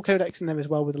full codex in there as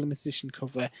well with the limited edition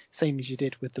cover, same as you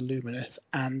did with the Lumineth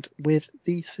and with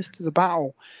the Sisters of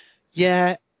Battle.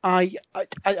 Yeah, I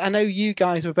know you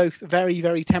guys were both very,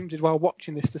 very tempted while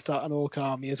watching this to start an Orc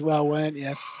army as well, weren't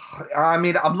you? I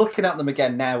mean, I'm looking at them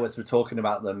again now as we're talking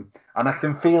about them, and I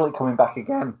can feel it coming back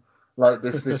again, like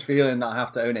this feeling that I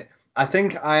have to own it. I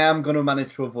think I am going to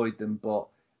manage to avoid them, but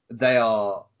they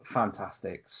are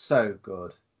fantastic. So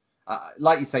good.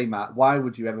 Like you say, Matt, why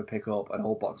would you ever pick up an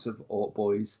old box of Orc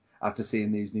boys after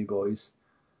seeing these new boys?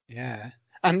 Yeah.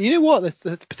 And you know what? There's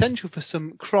the potential for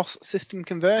some cross-system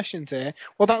conversions here.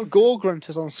 What about Gore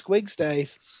Grunters on Squigs,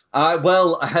 Dave?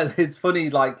 Well, it's funny,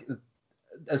 like,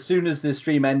 as soon as the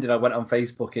stream ended, I went on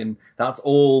Facebook, and that's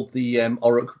all the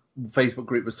Orc Facebook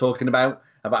group was talking about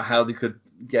how they could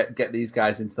get these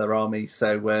guys into their army.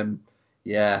 So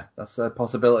yeah, that's a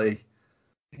possibility.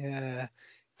 Yeah.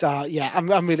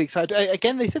 I'm really excited.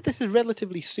 Again, they said this is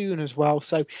relatively soon as well,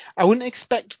 so I wouldn't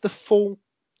expect the full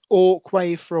Orc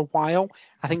wave for a while.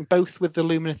 I think both with the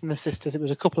Lumineth and the Sisters, it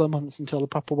was a couple of months until the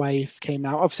proper wave came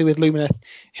out. Obviously, with Lumineth,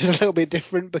 it was a little bit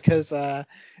different because it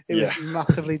was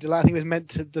massively delayed. I think it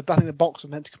was I think the box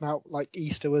was meant to come out like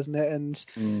Easter, wasn't it? And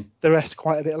the rest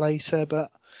quite a bit later.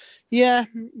 But yeah,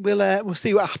 we'll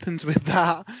see what happens with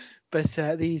that. But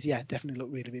these, definitely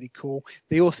look really, really cool.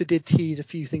 They also did tease a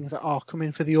few things that are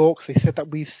coming for the Orcs. They said that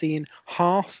we've seen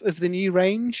half of the new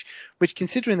range, which,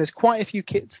 considering there's quite a few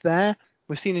kits there,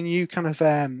 we've seen a new kind of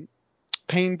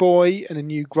Pain Boy and a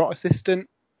new Grot Assistant.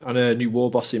 And a new War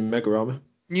Boss in Mega Armor.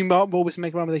 New War Boss in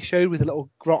Mega Armor they showed with a little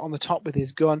Grot on the top with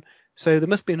his gun. So there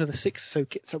must be another 6 or so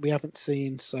kits that we haven't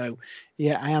seen. So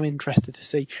yeah, I am interested to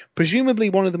see. Presumably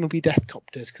one of them will be Death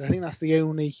Copters, because I think that's the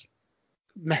only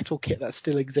metal kit that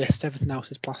still exists. Everything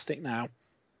else is plastic now.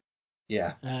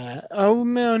 Yeah.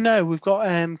 No, we've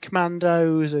got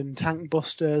Commandos and Tank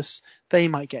Busters. They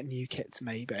might get new kits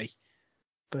maybe.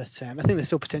 But I think there's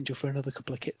still potential for another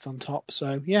couple of kits on top.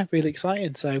 So yeah, really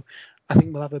exciting. So I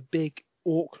think we'll have a big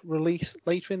Orc release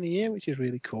later in the year, which is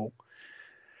really cool.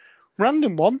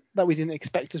 Random one that we didn't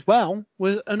expect as well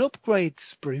was an upgrade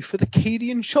sprue for the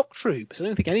Cadian Shock Troops. I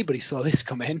don't think anybody saw this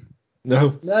come in.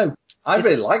 No. I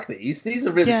really like these. These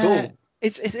are really cool.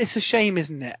 It's a shame,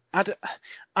 isn't it? I'd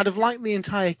have liked the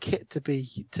entire kit to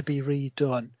be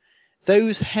redone.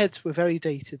 Those heads were very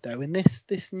dated though. In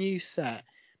this new set,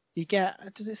 you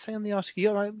get, does it say on the article, you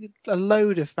get like a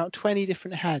load of about 20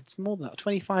 different heads, more than that,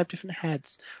 25 different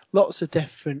heads, lots of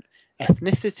different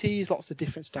ethnicities, lots of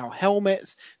different style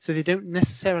helmets, so they don't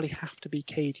necessarily have to be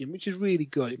Cadian, which is really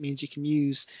good. It means you can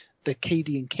use the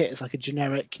Cadian kit as like a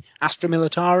generic Astra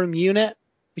Militarum unit,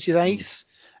 which is ace.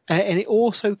 And it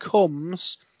also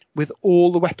comes with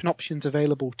all the weapon options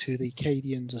available to the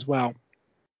Cadians as well.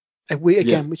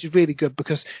 Which is really good,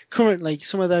 because currently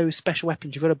some of those special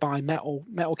weapons you've got to buy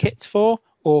metal kits for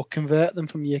or convert them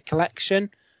from your collection,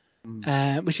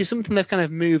 which is something they've kind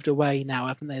of moved away now,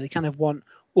 haven't they? They kind of want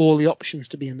all the options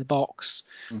to be in the box.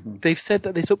 Mm-hmm. They've said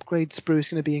that this upgrade sprue is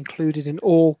going to be included in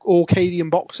all Cadian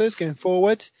boxes going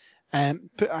forward.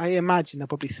 But I imagine they'll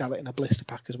probably sell it in a blister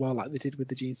pack as well, like they did with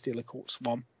the Gene Stealer Colt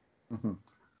Swan. Mm-hmm.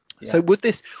 Yeah. So would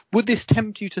this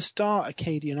tempt you to start a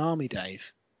Cadian army,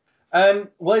 Dave?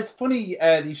 Well, it's funny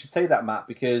that you should say that, Matt,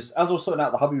 because as I was sorting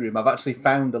out the hobby room, I've actually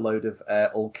found a load of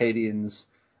old Cadians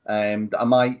that I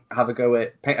might have a go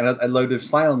at painting, and a load of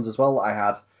Scions as well that I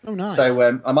had. Oh, nice.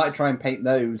 So I might try and paint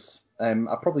those.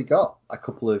 I've probably got a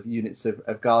couple of units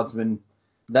of guardsmen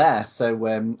there, so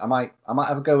I might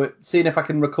have a go at seeing if I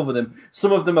can recover them.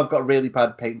 Some of them I've got really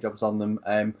bad paint jobs on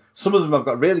them. Some of them I've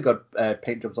got really good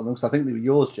paint jobs on them, because I think they were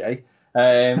yours, Jay.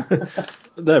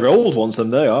 They're old ones, then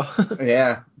they are.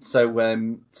 Yeah. So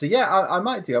yeah, I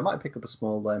might do. I might pick up a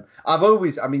small. I've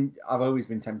always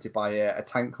been tempted by a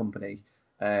tank company.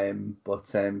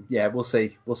 But yeah, we'll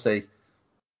see.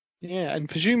 Yeah, and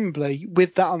presumably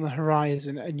with that on the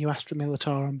horizon, a new Astra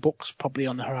Militarum book's probably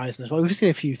on the horizon as well. We've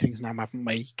seen a few things now, haven't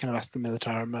we? Kind of Astra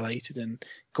Militarum related and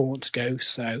Gaunt's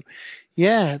Ghost. So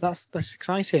yeah, that's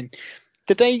exciting.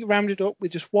 The day rounded up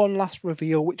with just one last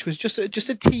reveal, which was just a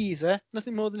teaser,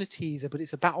 nothing more than a teaser, but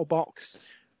it's a battle box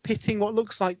pitting what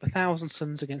looks like the Thousand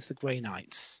Suns against the Grey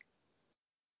Knights.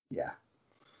 Yeah,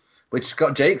 which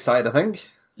got Jay excited, I think.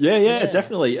 Yeah,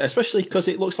 definitely, especially because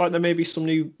it looks like there may be some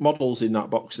new models in that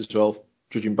box as well,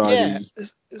 judging by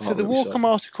So the Warcom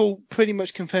article pretty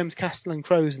much confirms Castle and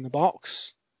Crows in the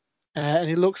box. And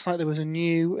it looks like there was a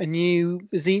new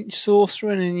Tzeentch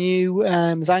Sorcerer and a new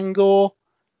Zangor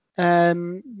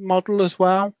model as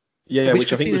well. Yeah,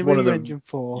 which I think was one of them. Engine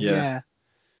 4. Yeah.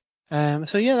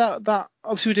 So yeah, that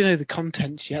obviously we don't know the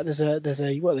contents yet. There's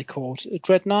a what are they called? A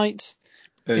Dread Knight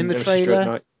in the Nemesis trailer. Dread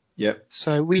Knight. Yeah.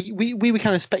 So we were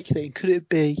kind of speculating, could it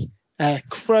be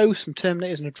Crow, some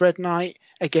Terminators, and a Dread Knight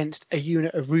against a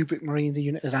unit of Rubric Marines, a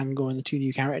unit of Zangor, and the 2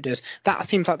 new characters? That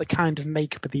seems like the kind of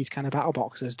makeup of these kind of battle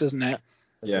boxes, doesn't it?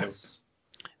 Yeah.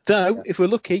 Though, if we're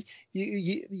lucky,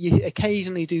 you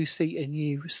occasionally do see a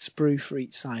new sprue for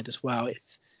each side as well.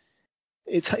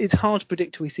 It's hard to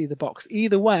predict till we see the box.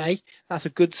 Either way, that's a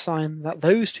good sign that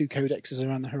those 2 codexes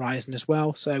are on the horizon as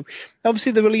well. So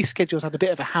obviously the release schedule's had a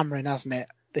bit of a hammering, hasn't it,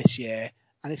 this year?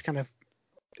 And it's kind of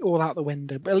all out the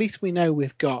window. But at least we know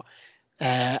we've got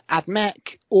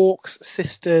Admech, Orcs,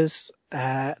 Sisters,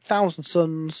 Thousand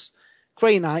Suns,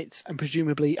 Grey Knights, and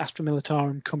presumably Astra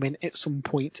Militarum coming at some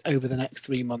point over the next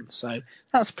 3 months. So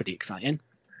that's pretty exciting.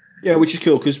 Yeah, which is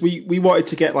cool because we wanted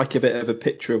to get like a bit of a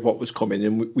picture of what was coming,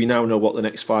 and we now know what the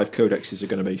next 5 codexes are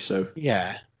going to be. So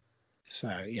yeah,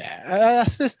 I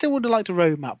still would have liked a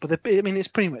roadmap, but it's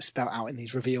pretty much spelled out in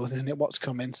these reveals, isn't it? What's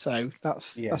coming? So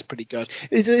that's pretty good.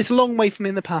 It's a long way from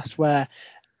in the past where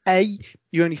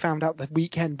you only found out the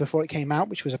weekend before it came out,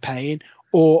 which was a pain,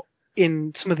 or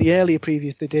in some of the earlier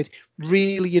previews they did,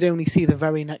 really you'd only see the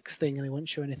very next thing and they wouldn't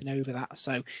show anything over that.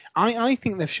 So I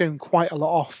think they've shown quite a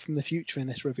lot off from the future in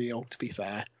this reveal, to be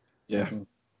fair. Yeah.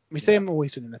 Which they haven't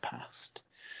always done in the past.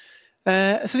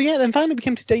 Then finally we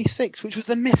came to day 6, which was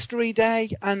the mystery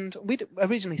day, and we'd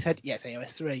originally said, yes,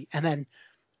 AOS 3, and then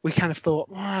we kind of thought,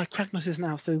 Kragnos is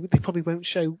now, so they probably won't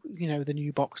show, the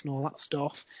new box and all that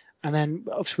stuff. And then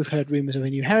obviously we've heard rumours of a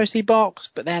new Heresy box,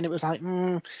 but then it was like,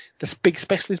 the big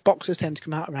specialist boxes tend to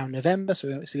come out around November, so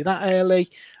we won't see that early.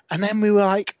 And then we were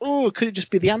like, could it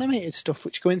just be the animated stuff,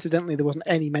 which coincidentally there wasn't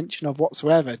any mention of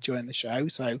whatsoever during the show,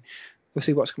 so we'll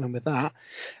see what's coming with that.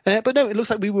 But no, it looks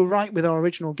like we were right with our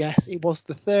original guess. It was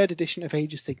the 3rd edition of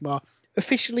Age of Sigmar,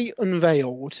 officially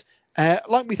unveiled.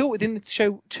 Like we thought, we didn't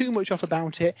show too much off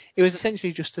about it. It was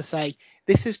essentially just to say,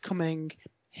 this is coming,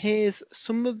 here's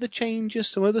some of the changes,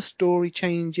 some of the story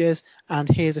changes, and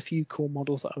here's a few cool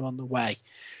models that are on the way.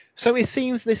 So it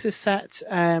seems this is set,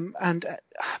 and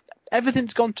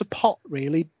everything's gone to pot,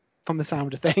 really, from the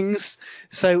sound of things.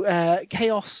 So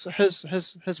Chaos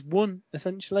has won,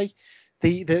 essentially.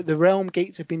 The realm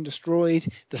gates have been destroyed.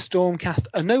 The Stormcast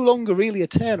are no longer really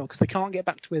eternal because they can't get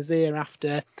back to Azir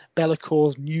after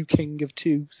Bellacor's new king of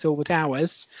 2 Silver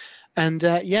Towers. And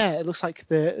it looks like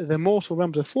the mortal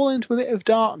realms have fallen into a bit of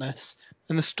darkness,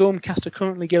 and the Stormcast are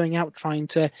currently going out trying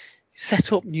to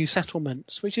set up new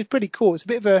settlements, which is pretty cool. It's a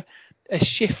bit of a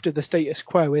shift of the status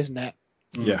quo, isn't it?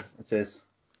 Yeah, it is.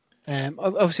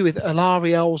 Obviously, with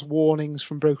Alariel's warnings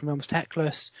from Broken Realms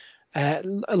Teclis,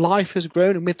 life has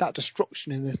grown, and with that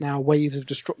destruction, and there's now waves of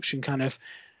destruction have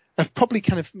probably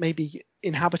maybe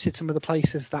inhabited some of the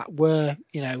places that were,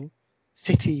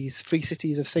 cities, free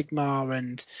cities of Sigmar,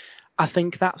 and I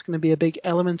think that's going to be a big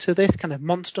element of this kind of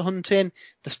monster hunting,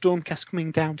 the Stormcast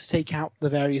coming down to take out the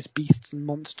various beasts and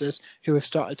monsters who have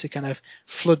started to kind of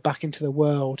flood back into the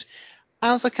world.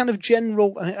 As a kind of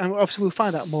general, and obviously we'll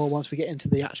find out more once we get into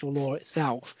the actual lore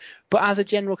itself, but as a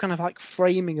general kind of like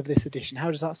framing of this edition, how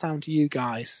does that sound to you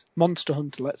guys? Monster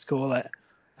Hunter, let's call it.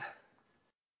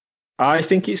 I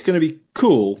think it's going to be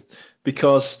cool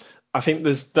because I think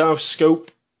there's now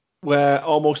scope where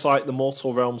almost like the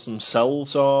mortal realms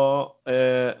themselves are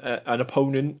an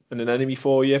opponent and an enemy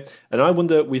for you. And I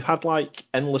wonder, we've had like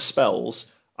endless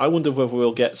spells. I wonder whether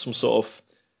we'll get some sort of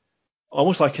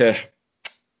almost like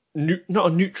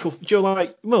not a neutral,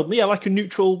 like a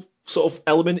neutral sort of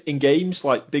element in games,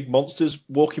 like big monsters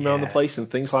walking around the place and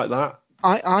things like that.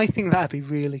 I think that'd be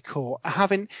really cool. I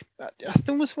think it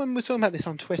was when we were talking about this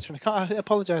on Twitter, and I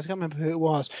apologise, I can't remember who it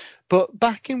was, but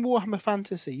back in Warhammer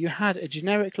Fantasy, you had a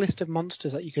generic list of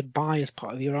monsters that you could buy as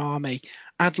part of your army.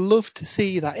 I'd love to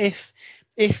see that if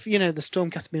the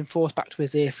Stormcast have been forced back to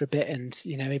Azir for a bit, and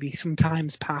maybe some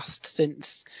time's passed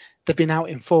since they've been out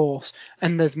in force,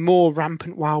 and there's more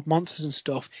rampant wild monsters and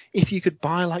stuff. If you could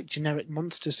buy like generic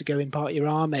monsters to go in part of your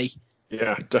army,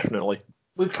 yeah, definitely.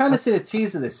 We've kind of seen a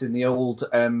tease of this in the old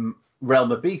Realm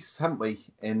of Beasts, haven't we?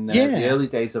 In the early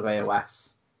days of AOS.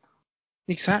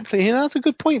 Exactly, and that's a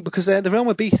good point because the Realm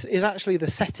of Beasts is actually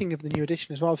the setting of the new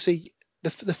edition as well. See,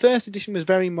 the first edition was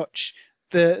very much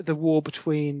the war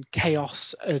between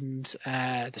Chaos and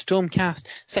the Stormcast.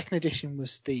 Second edition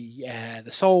was the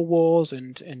Soul Wars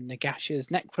and Nagash's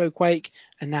Necroquake,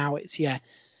 and now it's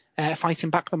fighting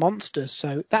back the monsters.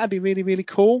 So that'd be really, really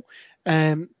cool.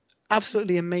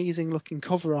 Absolutely amazing looking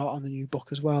cover art on the new book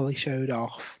as well. They showed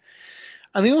off,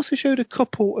 and they also showed a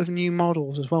couple of new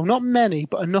models as well. Not many,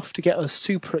 but enough to get us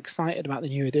super excited about the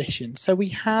new edition. So we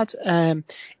had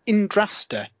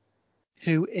Indrasta,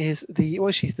 who is the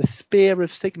Spear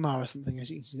of Sigmar or something,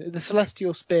 the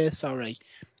Celestial Spear, sorry,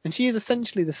 and she is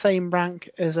essentially the same rank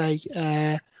as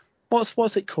a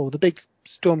what's it called, the big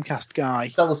Stormcast guy,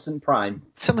 Celestant Prime.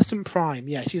 Celestant Prime,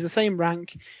 yeah, she's the same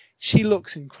rank. She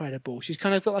looks incredible. She's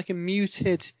kind of got like a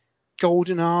muted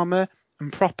golden armor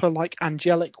and proper like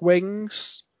angelic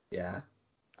wings. Yeah.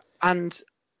 And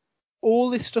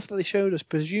all this stuff that they showed us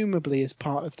presumably is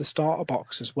part of the starter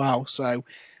box as well. So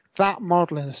that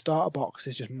model in the starter box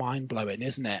is just mind blowing,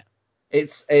 isn't it?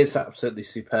 It's absolutely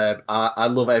superb. I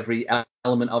love every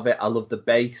element of it. I love the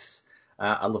base.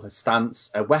 I love her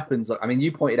stance. Her weapons. I mean,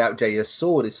 you pointed out, Jay, her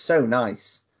sword is so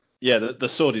nice. Yeah, the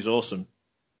sword is awesome.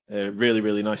 Really,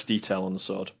 really nice detail on the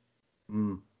sword.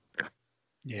 Mm.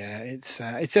 Yeah, it's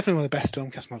definitely one of the best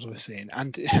Stormcast models we've seen,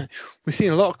 and we've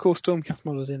seen a lot of cool Stormcast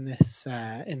models in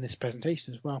this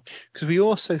presentation as well. Because we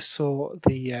also saw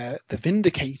the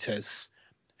Vindicators,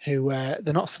 who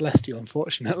they're not celestial,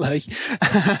 unfortunately.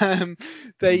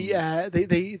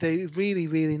 They really,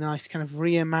 really nice kind of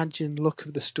reimagined look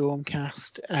of the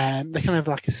Stormcast. They're kind of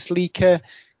like a sleeker,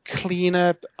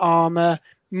 cleaner armor,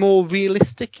 more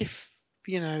realistic if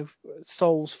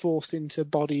souls forced into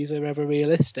bodies are ever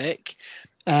realistic.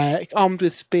 Armed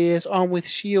with spears, armed with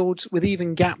shields, with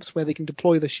even gaps where they can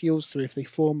deploy the shields through if they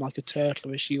form like a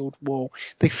turtle or a shield wall.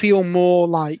 They feel more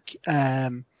like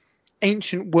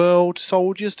ancient world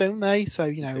soldiers, don't they?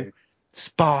 So,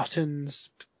 Spartans,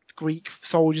 Greek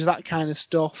soldiers, that kind of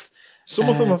stuff. Some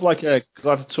of them have like a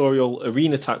gladiatorial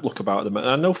arena type look about them. And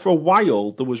I know for a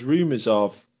while there was rumours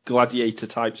of gladiator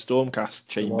type Stormcast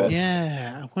chamber.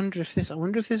 Yeah, I wonder if this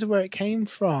is where it came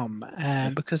from,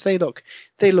 because they look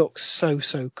so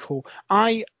cool.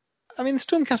 I mean, the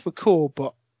Stormcast were cool,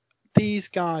 but these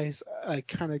guys are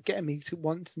kind of getting me to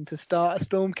wanting to start a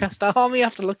Stormcast army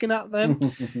after looking at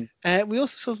them. We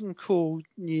also saw some cool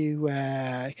new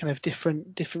kind of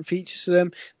different features to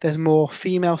them. There's more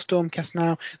female Stormcast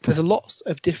now. There's lots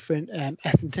of different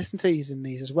ethnicities in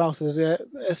these as well. So there's a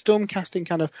Stormcast in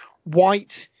kind of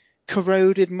white,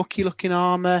 corroded, mucky-looking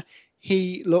armor.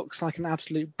 He looks like an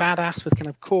absolute badass with kind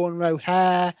of cornrow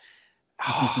hair.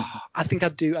 I think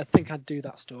I'd do that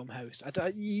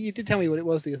Stormhost. You did tell me what it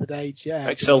was the other day. Yeah,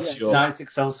 Excelsior. Nice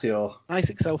Excelsior.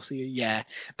 Nice Excelsior, yeah.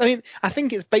 I mean, I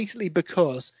think it's basically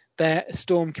because they're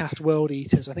Stormcast World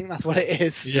Eaters. I think that's what it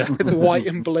is. Yeah. With the white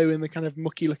and blue and the kind of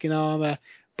mucky-looking armor.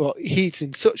 But he's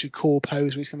in such a cool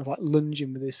pose where he's kind of like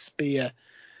lunging with his spear.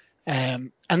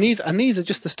 And these are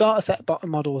just the starter set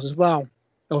models as well.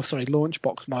 Oh, sorry, launch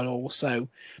box models. So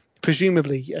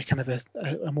presumably a kind of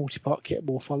a multi-part kit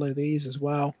will follow these as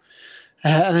well.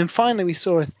 And then finally we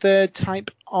saw a third type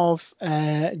of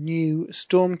new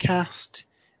Stormcast,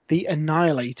 the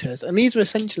Annihilators. And these are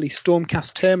essentially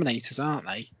Stormcast Terminators, aren't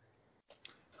they?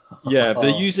 Yeah,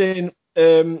 they're using...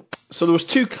 so there was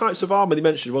two types of armour they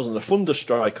mentioned, wasn't there?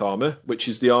 Thunderstrike armour, which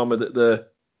is the armour that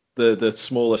the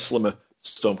smaller, slimmer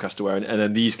Stormcast are wearing. And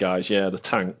then these guys, the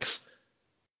tanks.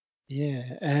 Yeah,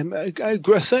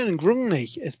 a certain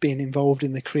Grungni has been involved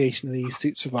in the creation of these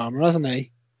suits of armour, hasn't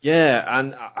he? Yeah,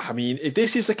 and I mean, if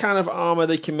this is the kind of armour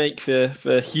they can make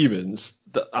for humans,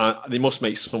 they must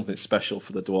make something special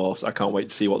for the dwarves. I can't wait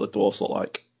to see what the dwarves look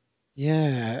like.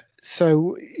 Yeah,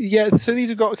 so these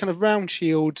have got kind of round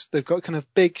shields. They've got kind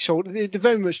of big shoulder. They're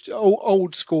very much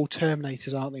old school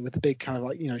Terminators, aren't they? With the big kind of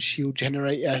like shield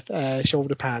generator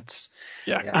shoulder pads.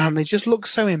 Yeah. And they just look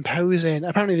so imposing.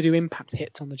 Apparently they do impact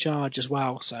hits on the charge as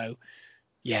well. So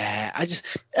yeah,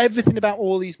 everything about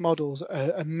all these models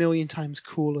are a million times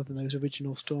cooler than those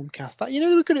original Stormcast.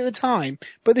 They were good at the time,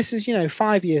 but this is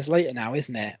 5 years later now,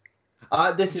 isn't it?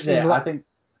 This is it.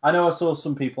 I know I saw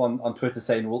some people on Twitter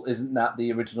saying, well, isn't that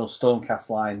the original Stormcast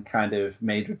line kind of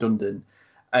made redundant?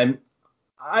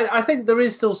 I think there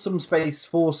is still some space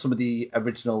for some of the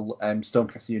original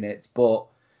Stormcast units, but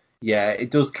yeah,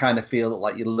 it does kind of feel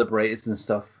like your Liberators and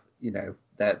stuff,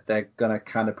 that they're going to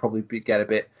kind of probably get a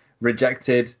bit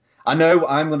rejected. I know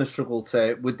I'm going to struggle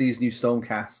with these new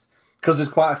Stormcast, because there's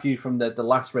quite a few from the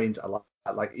last range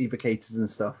I like Evocators and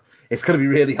stuff. It's going to be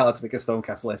really hard to make a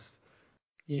Stormcast list.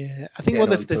 Yeah, I think what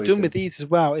they've done with these as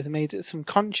well is they made some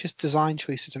conscious design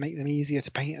choices to make them easier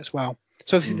to paint as well.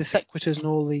 So obviously the Sequitors and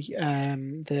all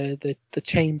the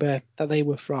chamber that they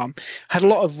were from had a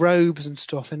lot of robes and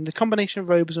stuff, and the combination of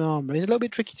robes and armor is a little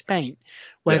bit tricky to paint.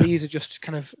 Where these are just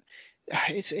kind of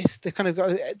they kind of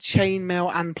got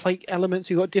chainmail and plate elements.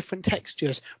 You've got different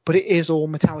textures, but it is all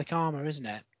metallic armor, isn't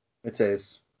it? It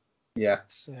is. Yeah.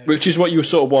 Which is what you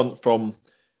sort of want from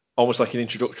almost like an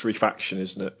introductory faction,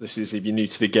 isn't it? This is if you're new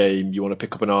to the game, you want to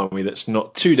pick up an army that's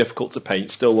not too difficult to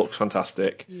paint, still looks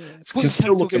fantastic. Yeah, Can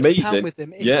still look amazing. With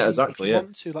them if you yeah.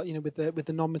 want to, like with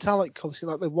the non-metallic colours,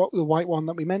 like the white one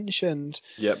that we mentioned.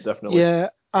 Yeah, definitely. Yeah,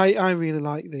 I really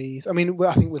like these. I mean,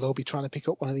 I think we'll all be trying to pick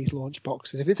up one of these launch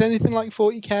boxes. If it's anything like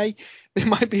 40k, it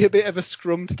might be a bit of a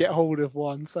scrum to get hold of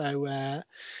one. So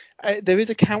there is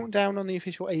a countdown on the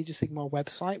official Age of Sigmar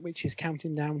website, which is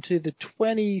counting down to the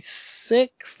 26th,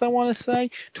 I want to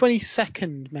say,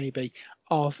 22nd maybe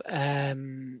of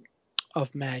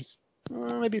May.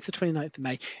 Maybe it's the 29th of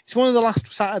May. It's one of the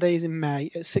last Saturdays in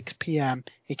May at 6 p.m.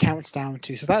 It counts down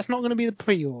to. So that's not going to be the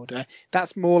pre-order.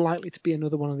 That's more likely to be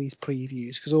another one of these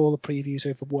previews, because all the previews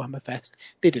over Warhammer Fest,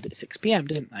 they did it at 6 p.m,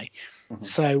 didn't they? Mm-hmm.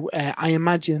 So I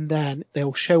imagine then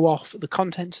they'll show off the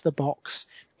contents of the box,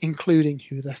 including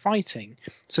who they're fighting.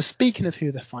 So speaking of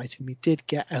who they're fighting, we did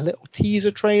get a little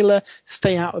teaser trailer,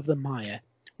 Stay Out of the Mire,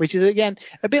 which is, again,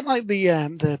 a bit like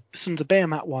the Sons of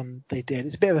Behemat one they did.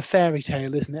 It's a bit of a fairy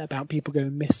tale, isn't it, about people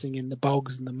going missing in the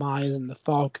bogs and the mires and the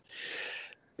fog.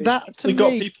 That, to me,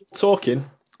 got people talking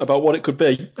about what it could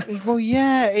be. Well,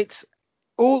 yeah, it's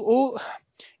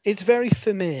it's very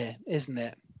familiar, isn't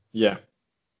it? Yeah.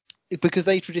 Because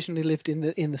they traditionally lived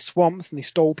in the swamps and they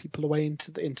stole people away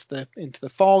into the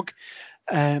fog.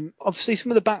 Obviously,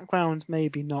 some of the backgrounds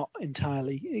maybe not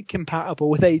entirely compatible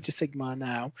with Age of Sigmar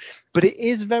now, but it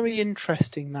is very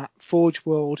interesting that Forge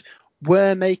World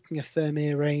were making a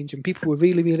Thermir range and people were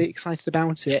really, really excited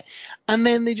about it, and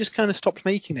then they just kind of stopped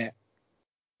making it.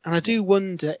 And I do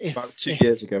wonder if about 2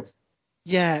 years ago.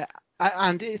 Yeah.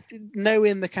 And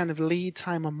knowing the kind of lead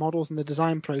time on models and the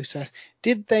design process,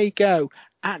 did they go,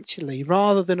 actually,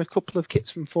 rather than a couple of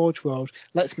kits from Forge World,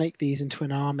 let's make these into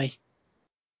an army?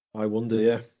 I wonder,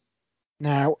 yeah.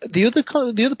 Now, the other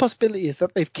possibility is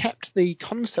that they've kept the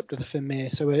concept of the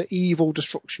Thermir, so an evil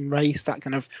destruction race that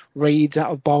kind of raids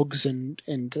out of bogs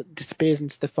and disappears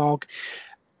into the fog,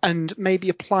 and maybe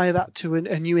apply that to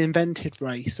a new invented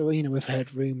race. So, we've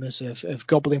heard rumours of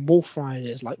Goblin Wolf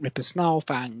Riders, like Ripper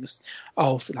Snarlfangs,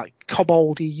 of like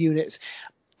Koboldy units.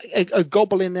 A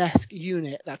Goblin-esque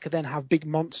unit that could then have big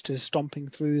monsters stomping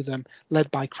through them,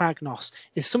 led by Kragnos,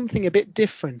 is something a bit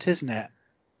different, isn't it?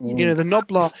 Mm.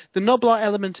 The Noblar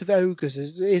element of ogres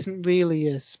isn't really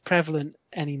as prevalent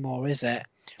anymore, is it?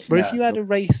 But if you had a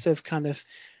race of kind of,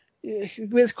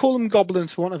 let's call them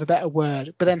goblins for want of a better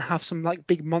word, but then have some like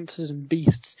big monsters and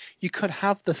beasts, you could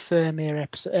have the Thermir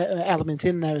element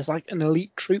in there as like an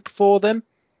elite troop for them.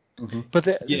 Mm-hmm. But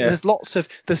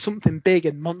there's something big,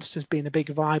 and monsters being a big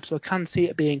vibe, so I can see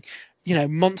it being,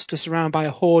 monsters surrounded by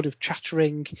a horde of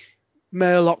chattering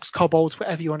Murlocs, kobolds,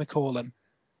 whatever you want to call them.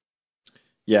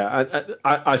 Yeah,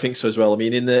 I think so as well. I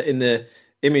mean, in the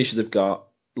image they've got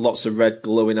lots of red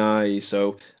glowing eyes,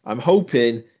 so I'm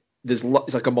hoping it's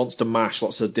like a monster mash,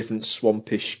 lots of different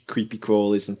swampish creepy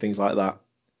crawlies and things like that.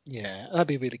 Yeah, that'd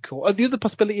be really cool. The other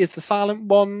possibility is the silent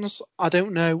ones. I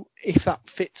don't know if that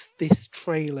fits this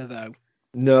trailer though.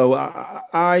 No,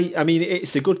 I mean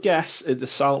it's a good guess. The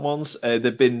silent ones,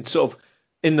 they've been sort of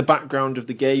in the background of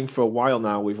the game for a while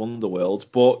now with Underworld,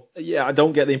 but yeah, I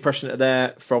don't get the impression that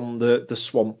they're from the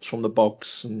swamps, from the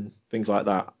bogs and things like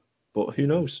that. But who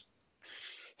knows?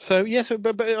 So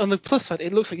but on the plus side,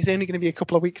 it looks like it's only going to be a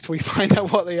couple of weeks till we find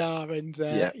out what they are. And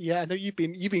I know you've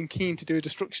been keen to do a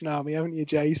destruction army, haven't you,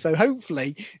 Jay? So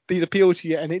hopefully these appeal to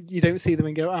you, and you don't see them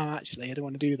and go, oh, actually, I don't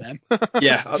want to do them.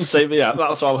 Yeah, I'd say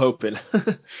that's what I'm hoping.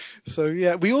 So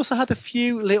yeah, we also had a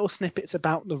few little snippets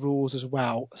about the rules as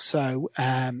well. So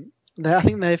I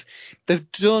think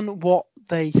they've done what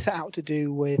they set out to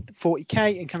do with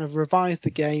 40k and kind of revise the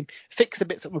game, fix the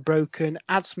bits that were broken,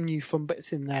 add some new fun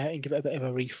bits in there and give it a bit of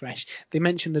a refresh. They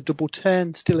mentioned the double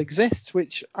turn still exists,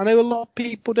 which I know a lot of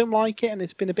people don't like it and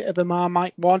it's been a bit of a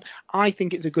Marmite one. I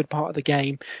think it's a good part of the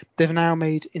game. They've now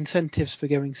made incentives for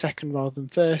going second rather than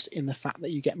first in the fact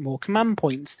that you get more command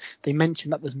points. They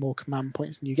mentioned that there's more command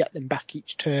points and you get them back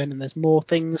each turn and there's more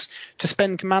things to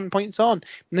spend command points on.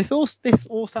 And if this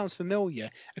all sounds familiar,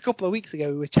 a couple of weeks ago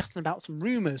we were chatting about some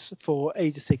rumours for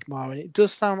Age of Sigmar, and it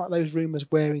does sound like those rumours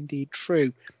were indeed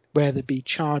true, where there'd be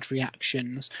charge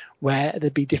reactions, where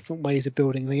there'd be different ways of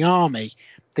building the army.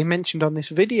 They mentioned on this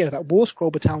video that War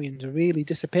Scroll battalions are really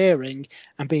disappearing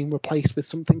and being replaced with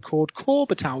something called core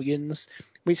battalions,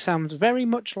 which sounds very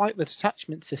much like the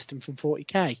detachment system from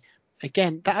 40k.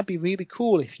 Again, that'd be really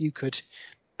cool if you could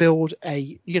build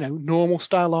a normal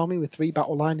style army with 3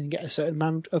 battle line and get a certain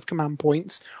amount of command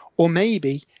points, or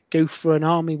maybe go for an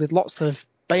army with lots of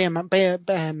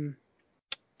behemoths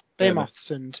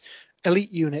and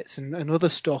elite units and other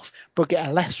stuff, but get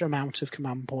a lesser amount of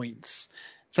command points.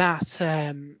 That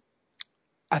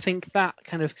I think that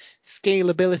kind of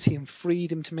scalability and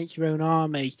freedom to make your own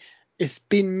army has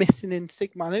been missing in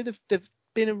Sigmar. I know they've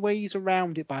been ways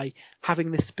around it by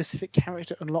having this specific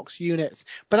character unlocks units,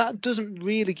 but that doesn't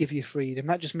really give you freedom.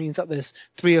 That just means that there's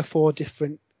 3 or 4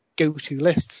 different go-to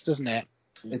lists, doesn't it?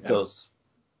 It does.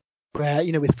 Where,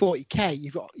 with 40k,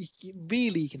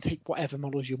 you can take whatever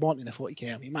models you want in a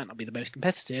 40k army. It might not be the most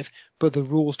competitive, but the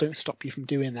rules don't stop you from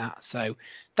doing that. So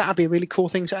that'd be a really cool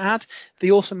thing to add.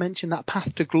 They also mentioned that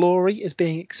Path to Glory is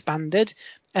being expanded.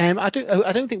 I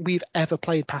don't think we've ever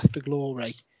played Path to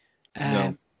Glory.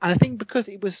 No. And I think because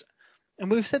it was, and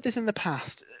we've said this in the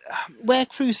past, where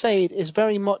Crusade is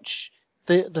very much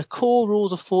the core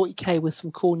rules of 40k with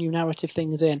some cool new narrative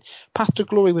things in, Path to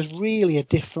Glory was really a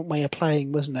different way of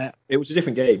playing, wasn't it? It was a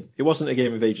different game. It wasn't a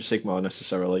game of Age of Sigmar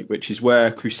necessarily, which is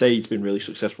where Crusade's been really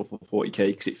successful for 40k,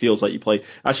 because it feels like you're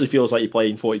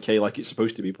playing 40k like it's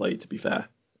supposed to be played, to be fair.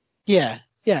 Yeah,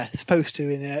 supposed to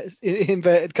in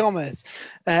inverted commas,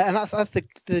 and that's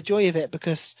the joy of it,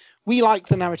 because we like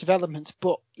the narrative elements,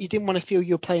 but you didn't want to feel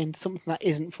you're playing something that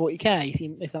isn't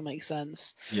 40k, if that makes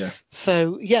sense. Yeah.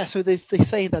 So they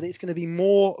say that it's going to be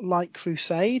more like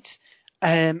Crusade.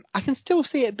 I can still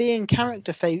see it being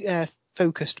character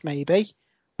focused, maybe,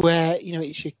 where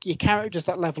it's your characters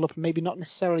that level up, and maybe not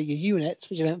necessarily your units,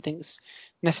 which I don't think is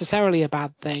necessarily a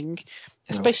bad thing.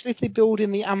 Especially if they build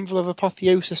in the Anvil of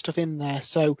Apotheosis stuff in there.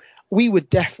 So we would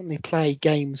definitely play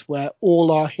games where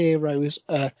all our heroes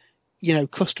are,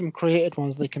 custom created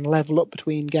ones they can level up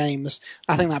between games.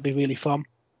 I think that'd be really fun.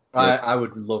 I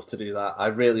would love to do that. I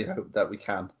really hope that we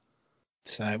can.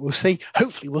 So we'll see.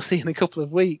 Hopefully we'll see in a couple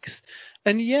of weeks.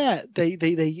 And yeah,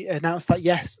 they announced that,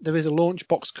 yes, there is a launch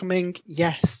box coming.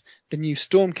 Yes, the new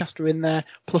Stormcaster in there,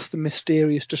 plus the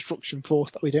mysterious Destruction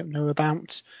Force that we don't know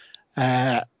about.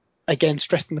 Again,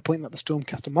 stressing the point that the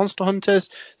Stormcaster monster hunters.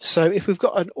 So if we've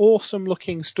got an awesome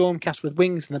looking Stormcast with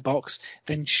wings in the box,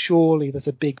 then surely there's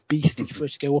a big beastie for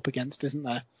it to go up against, isn't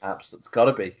there?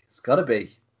 Absolutely. It's got to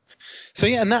be. So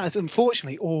yeah, and that is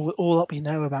unfortunately all that we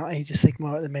know about Age of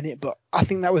Sigmar at the minute, but I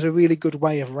think that was a really good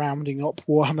way of rounding up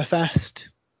Warhammer Fest.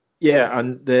 Yeah,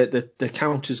 and the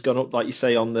count has gone up, like you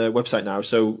say, on the website now.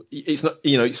 So it's not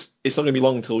it's not going to be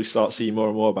long until we start seeing more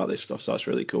and more about this stuff. So that's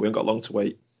really cool. We haven't got long to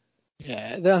wait. Yeah,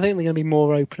 I think they're going to be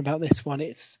more open about this one.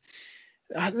 It's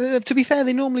to be fair,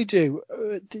 they normally do,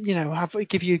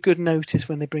 give you a good notice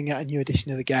when they bring out a new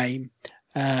edition of the game.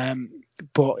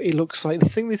 But it looks like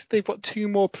they've got 2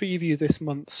 more previews this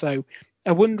month. So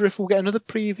I wonder if we'll get another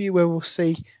preview where we'll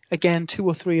see again 2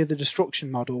 or 3 of the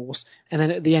destruction models, and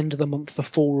then at the end of the month the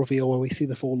full reveal where we see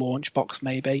the full launch box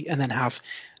maybe, and then have,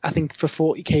 I think for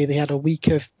 40k they had a week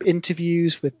of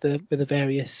interviews with the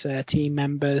various team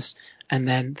members, and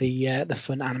then the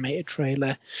fun animated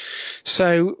trailer.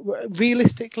 So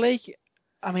realistically,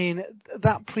 I mean,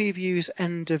 that preview's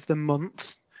end of the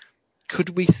month. Could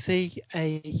we see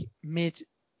a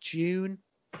mid-June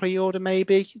pre-order,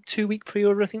 maybe 2-week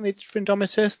pre-order? I think they did for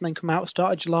Indomitus, and then come out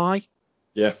start of July.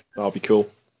 Yeah, that'll be cool.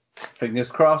 Fingers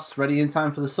crossed, ready in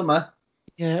time for the summer.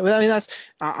 Yeah, well, I mean,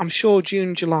 I'm sure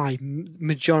June, July,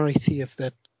 majority of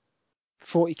the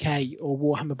 40k or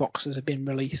Warhammer boxes have been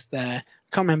released there.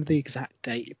 Can't remember the exact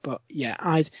date, but yeah,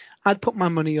 I'd put my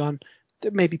money on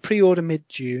maybe pre-order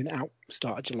mid-June, out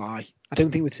start of July. I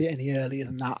don't think we'd see it any earlier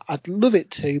than that. I'd love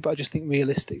it to, but I just think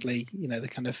realistically, the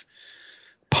kind of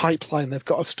pipeline they've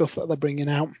got of stuff that they're bringing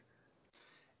out.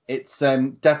 It's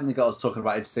definitely got us talking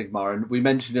about Age of Sigmar, and we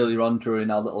mentioned earlier on during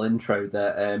our little intro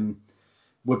that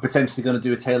we're potentially going to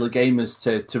do a Tale of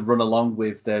Gamers to run along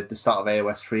with the start of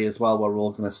AOS 3 as well, where we're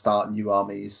all going to start new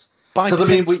armies. By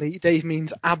potentially, Dave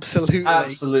means absolutely.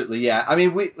 Absolutely, yeah. I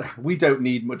mean, we don't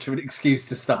need much of an excuse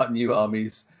to start new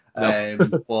armies. No.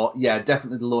 But yeah,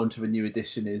 definitely the launch of a new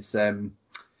edition is an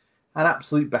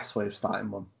absolute best way of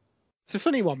starting one. It's a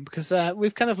funny one because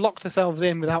we've kind of locked ourselves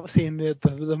in without seeing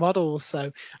the models.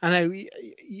 So I know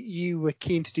you were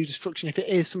keen to do Destruction. If it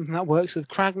is something that works with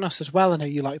Kragnos as well, I know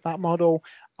you like that model.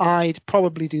 I'd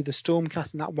probably do the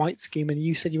Stormcast in that white scheme, and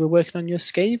you said you were working on your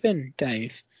Skaven,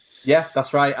 Dave. Yeah,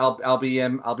 that's right. I'll be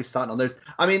starting on those.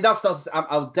 I mean, that's not.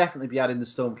 I'll definitely be adding the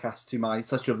Stormcast to my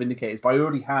Celestial Vindicators, but I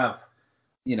already have,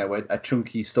 a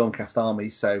chunky Stormcast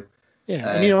army. So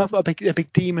yeah, and I've got a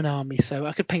big demon army, so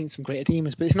I could paint some greater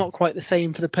demons, but it's not quite the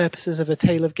same for the purposes of a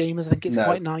Tale of Gamers. I think it's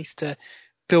quite nice to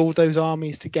build those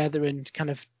armies together and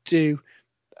kind of do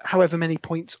however many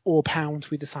points or pounds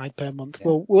we decide per month.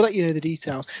 Yeah. We'll let you know the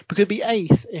details. But it'd be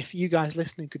ace if you guys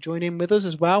listening could join in with us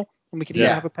as well. And we could even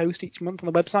have a post each month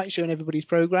on the website showing everybody's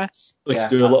progress. We could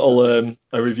do a little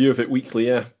a review of it weekly,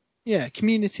 yeah. Yeah,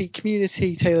 community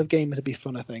Tale of Gamers would be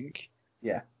fun, I think.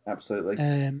 Yeah,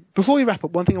 Absolutely. Before we wrap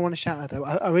up, one thing I want to shout out though,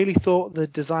 I really thought the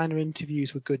designer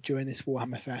interviews were good during this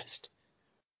Warhammer Fest.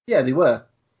 Yeah, they were.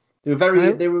 They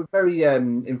were very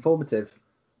informative.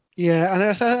 Yeah, and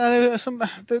I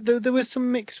know there was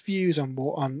some mixed views on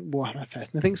Warhammer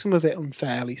Fest, and I think some of it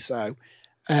unfairly so.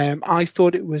 I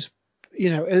thought it was,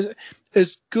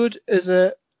 as good as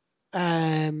a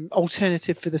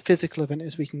alternative for the physical event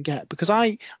as we can get, because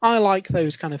I like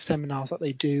those kind of seminars that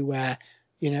they do where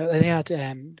they had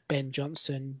Ben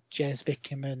Johnson, Jez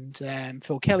Bickham, and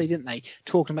Phil Kelly, didn't they,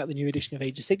 talking about the new edition of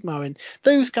Age of Sigmar, and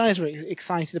those guys are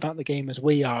excited about the game as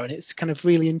we are, and it's kind of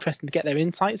really interesting to get their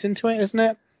insights into it, isn't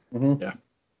it? Mm-hmm. Yeah.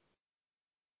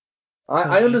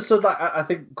 I understood that. I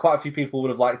think quite a few people would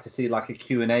have liked to see like a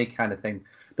Q&A kind of thing.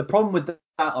 The problem with that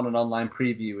on an online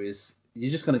preview is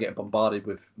you're just going to get bombarded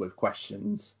with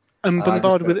questions. And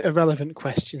bombarded with irrelevant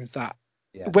questions that,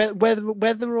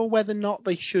 whether or not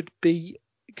they should be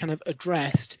kind of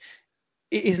addressed,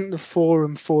 it isn't the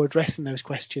forum for addressing those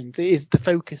questions. It is, the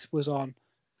focus was on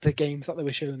the games that they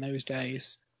were showing those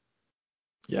days.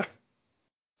 Yeah.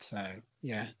 So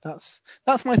yeah, that's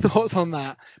my thoughts on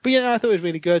that. But I thought it was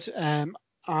really good. I'm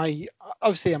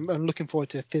looking forward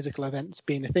to physical events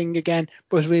being a thing again,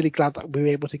 but I was really glad that we were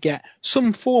able to get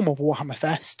some form of Warhammer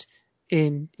Fest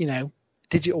in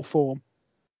digital form.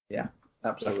 Yeah,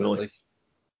 absolutely.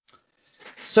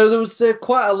 So there was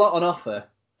quite a lot on offer,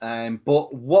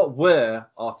 but what were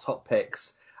our top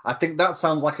picks? I think that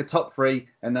sounds like a top 3,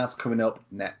 and that's coming up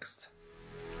next.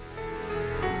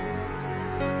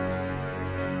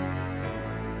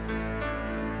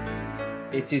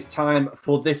 It is time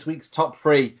for this week's top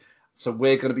 3. So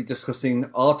we're going to be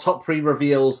discussing our top 3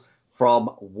 reveals from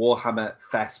Warhammer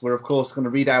Fest. We're, of course, going to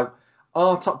read out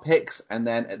our top picks, and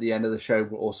then at the end of the show,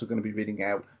 we're also going to be reading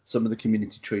out some of the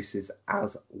community choices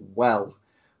as well.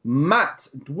 Matt,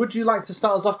 would you like to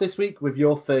start us off this week with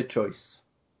your third choice?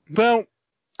 Well,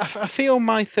 I feel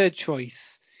my third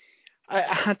choice, I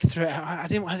had to throw it out. I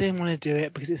didn't want to do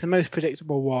it because it's the most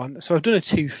predictable one. So I've done a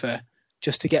twofer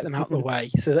just to get them out of the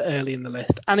way, so they're early in the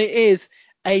list. And it is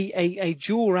a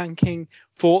dual ranking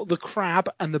for the Crab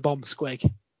and the Bomb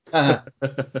Squig.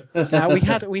 Now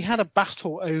we had a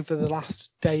battle over the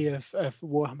last day of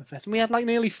Warhammer Fest, and we had like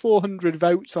nearly 400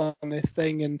 votes on this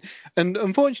thing, and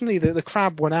unfortunately the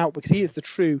Crab won out because he is the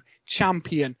true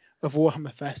champion of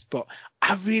Warhammer Fest. But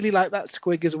I really like that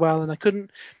Squig as well, and I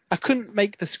couldn't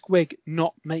make the Squig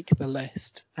not make the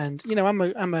list. And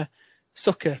I'm a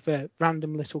sucker for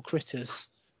random little critters.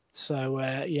 So,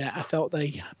 I felt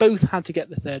they both had to get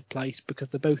the third place because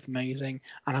they're both amazing,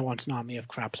 and I want an army of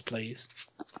crabs, please.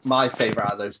 My favourite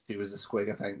out of those two is the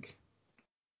Squig, I think.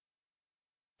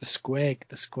 The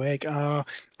Squig. Oh,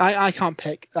 I can't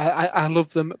pick. I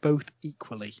love them both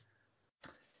equally.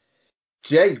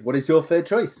 Jay, what is your third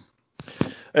choice?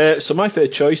 So my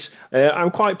third choice,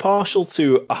 I'm quite partial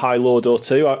to a High Lord or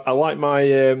two. I like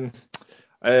my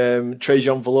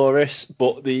Trajan Valoris,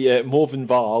 but the Morven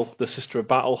Val, the Sister of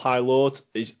Battle High Lord,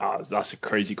 that's a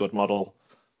crazy good model.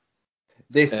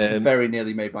 This very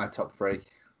nearly made my top 3.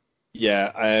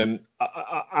 Yeah,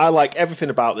 I like everything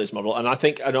about this model, and I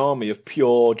think an army of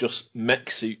pure just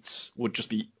mech suits would just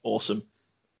be awesome.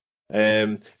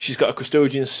 She's got a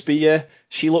Custodian Spear.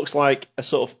 She looks like a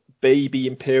sort of baby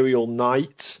Imperial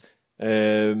Knight.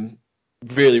 Really,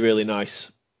 really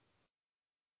nice.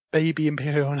 Baby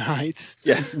Imperial Knight.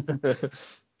 Yeah.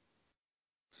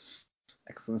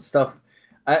 Excellent stuff.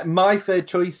 My third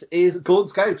choice is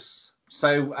Gaunt's Ghosts.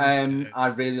 So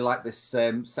I really like this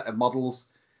set of models.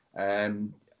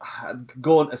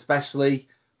 Gaunt especially.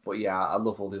 But yeah, I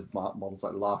love all the models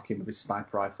like Larkin with his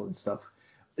sniper rifle and stuff.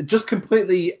 Just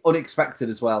completely unexpected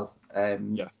as well.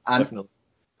 Yeah, definitely.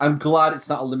 I'm glad it's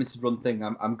not a limited run thing.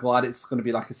 I'm glad it's going to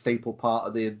be like a staple part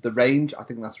of the range. I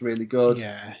think that's really good.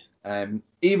 Yeah.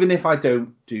 Even if I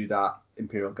don't do that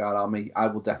Imperial Guard army, I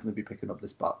will definitely be picking up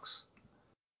this box.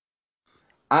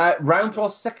 Round to our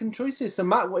second choices. So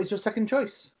Matt, what is your second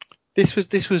choice? This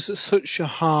was such a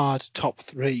hard top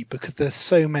 3 because there's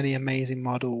so many amazing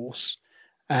models.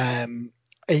 I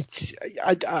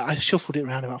shuffled it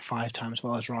around about 5 times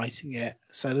while I was writing it.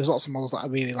 So there's lots of models that I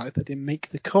really like that didn't make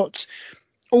the cut.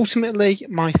 Ultimately,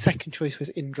 my second choice was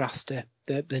Indrasta,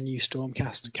 the new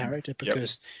Stormcast character,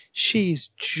 because she's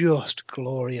just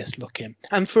glorious looking.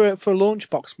 And for a launch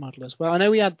box model as well. I know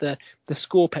we had the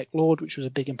Scorpec Lord, which was a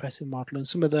big impressive model, and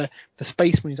some of the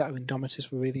Space Marines out of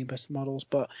Indomitus were really impressive models.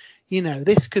 But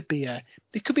this could be a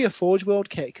Forge World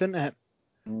kit, couldn't it?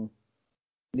 Mm.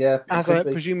 Yeah, as a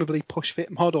presumably push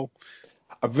fit model.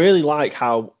 I really like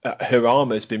how her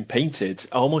armor has been painted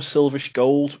almost silverish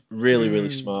gold. Really, really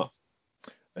smart.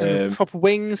 And the proper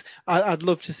wings. I'd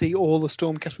love to see all the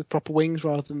Stormcast with proper wings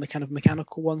rather than the kind of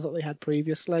mechanical ones that they had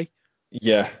previously.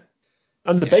 Yeah.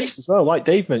 And the base as well, like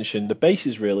Dave mentioned, the base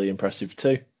is really impressive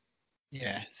too.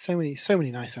 Yeah, so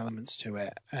many nice elements to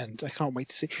it, and I can't wait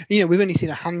to see. We've only seen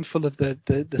a handful of the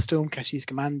Stormcast he's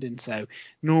commanding, so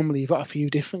normally you've got a few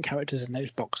different characters in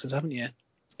those boxes, haven't you?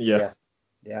 Yeah.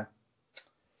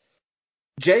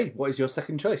 Jay, what is your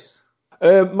second choice?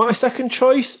 My second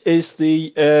choice is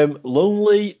the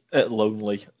lowly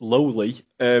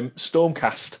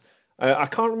Stormcast. I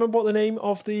can't remember what the name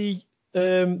of the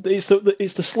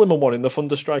it's the slimmer one in the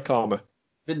Thunderstrike armor.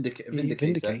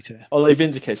 Vindicator. Oh, the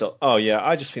Vindicator. Oh yeah,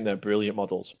 I just think they're brilliant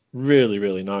models. Really,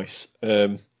 really nice.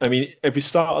 I mean, if we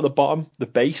start at the bottom, the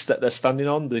base that they're standing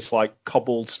on, this like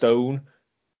cobbled stone,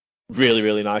 really,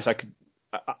 really nice.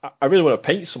 I really want to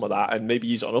paint some of that and maybe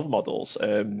use it on other models.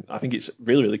 I think it's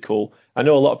really, really cool. I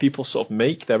know a lot of people sort of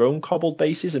make their own cobbled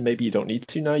bases, and maybe you don't need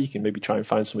to now. You can maybe try and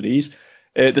find some of these.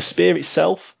 The spear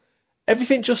itself,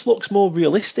 everything just looks more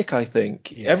realistic, I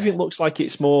think. Yeah. Everything looks like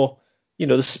it's more,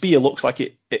 the spear looks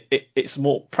like it's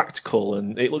more practical,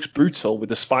 and it looks brutal with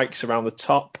the spikes around the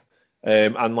top,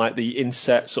 and like the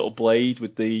inset sort of blade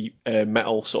with the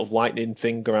metal sort of lightning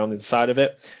thing around inside of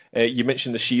it. You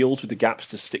mentioned the shield with the gaps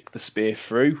to stick the spear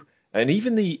through, and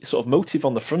even the sort of motive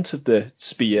on the front of the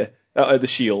spear, the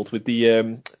shield with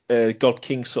the God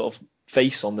King sort of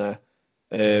face on there.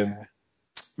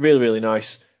 Really, really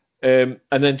nice. And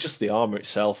then just the armor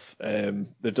itself.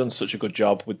 They've done such a good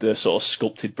job with the sort of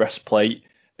sculpted breastplate,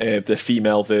 the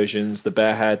female versions, the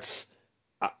bare heads.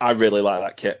 I really like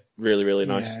that kit. Really, really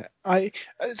nice. Yeah.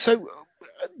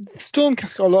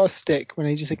 Stormcast got a lot of stick when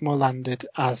Age of Sigmar landed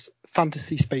as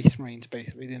fantasy space marines,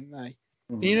 basically, didn't they?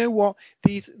 Mm. You know what?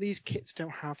 These kits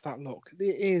don't have that look.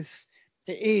 It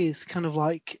is kind of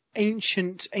like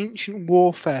ancient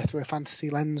warfare through a fantasy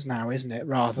lens now, isn't it?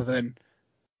 Rather than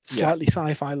slightly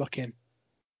sci-fi looking.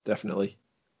 Definitely.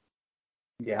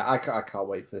 Yeah, I can't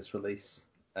wait for this release.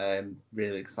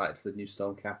 Really excited for the new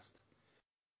Stormcast.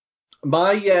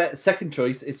 My second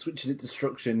choice is switching it to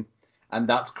Destruction, and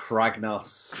that's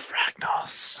Kragnos.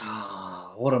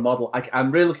 What a model.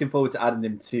 I'm really looking forward to adding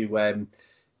him to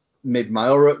maybe my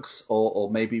Uruks or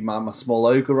maybe my small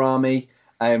ogre army.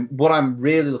 What I'm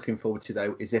really looking forward to,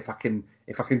 though, is if I can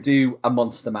do a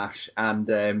monster mash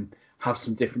and have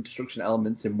some different destruction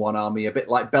elements in one army, a bit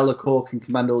like Be'lakor can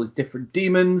command all these different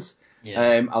demons.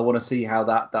 Yeah. I want to see how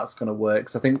that's going to work.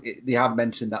 So I think they have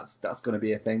mentioned that's going to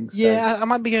be a thing. So. Yeah, I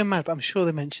might be going mad, but I'm sure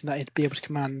they mentioned that he'd be able to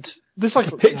command. There's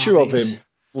like a picture armies of him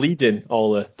leading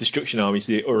all the destruction armies,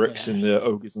 the Uruks and the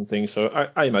ogres and things. So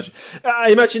I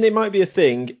imagine it might be a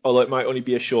thing, although it might only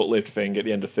be a short-lived thing at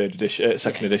the end of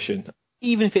second edition.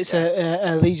 Even if it's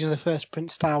a Legion of the First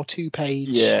Prince style 2-page.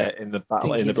 Yeah, in the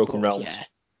battle in the Broken Realms.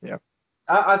 Yeah.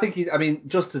 I think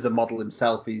just as a model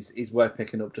himself, he's worth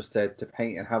picking up just to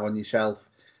paint and have on your shelf.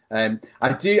 I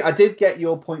did get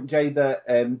your point, Jay, that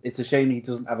it's a shame he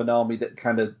doesn't have an army that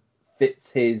kind of fits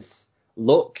his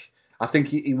look. I think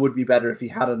he would be better if he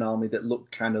had an army that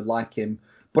looked kind of like him.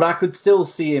 But I could still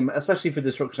see him, especially for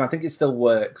Destruction. I think it still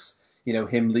works.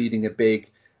 Him leading a big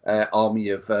army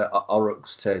of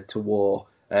Uruks to war.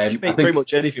 You can make pretty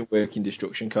much anything work in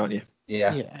Destruction, can't you?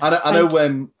 Yeah. I know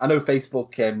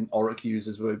Facebook Orc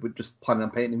users were just planning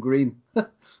on painting him green.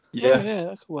 Yeah,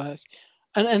 that could work.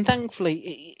 And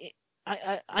thankfully,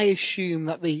 I assume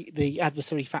that the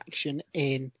adversary faction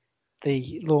in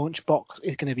the launch box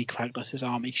is going to be Kragnos'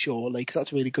 army, surely, because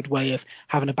that's a really good way of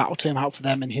having a battle term out for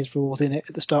them and his rules in it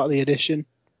at the start of the edition.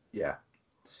 Yeah.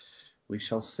 We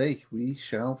shall see. We're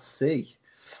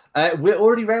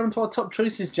already round to our top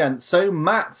choices, gents. So,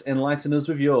 Matt, enlighten us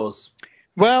with yours.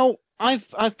 Well,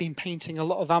 I've been painting a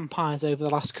lot of vampires over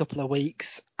the last couple of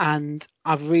weeks, and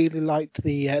I've really liked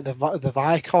the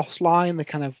Vikos line, the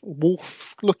kind of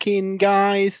wolf-looking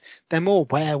guys. They're more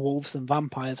werewolves than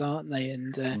vampires, aren't they?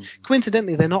 And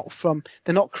coincidentally, they're not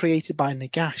created by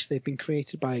Nagash. They've been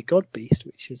created by a god beast,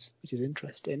 which is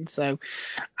interesting. So,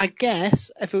 I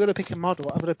guess if we're going to pick a model,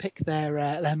 I'm going to pick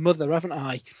their mother, haven't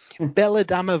I?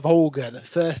 Belladamma Volga, the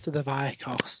first of the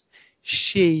Vikos.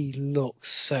 She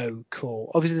looks so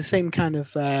cool. Obviously, the same kind of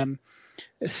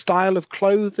style of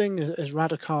clothing as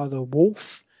Radakar the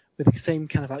Wolf, with the same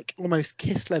kind of like almost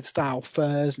Kislev style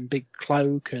furs and big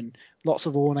cloak and lots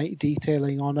of ornate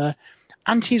detailing on her.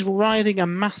 And she's riding a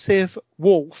massive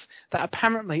wolf that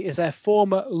apparently is her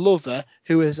former lover,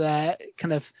 who has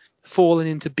kind of fallen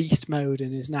into beast mode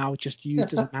and is now just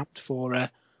used as a mount for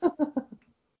her.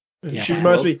 She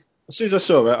reminds me. As soon as I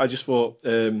saw her, I just thought.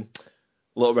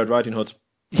 Little Red Riding Hood.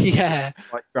 Yeah.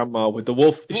 Like grandma with the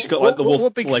wolf. She's got like the wolf.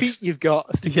 What big legs. feet you've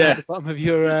got sticking out the bottom of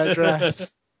your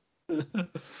dress.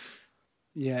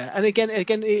 Yeah, and again,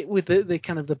 with the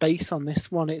kind of the base on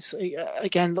this one, it's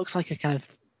again looks like a kind of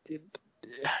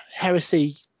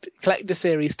heresy collector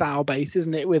series style base,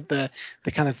 isn't it? With the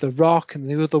kind of the rock and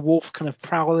the other wolf kind of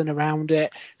prowling around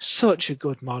it. Such a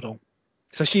good model.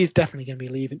 So she's definitely going to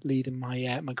be leading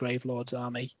my my Gravelord's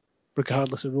army,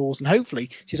 regardless of rules. And hopefully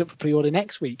she's up for pre-order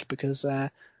next week, because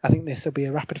I think this will be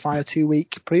a rapid fire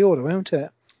 2-week pre-order, won't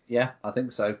it? Yeah, I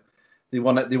think so. They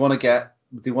want to get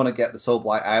the Soul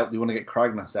Blight out. They want to get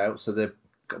Kragnos out, so they've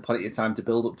got plenty of time to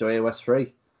build up to AOS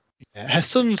 3. Yeah, her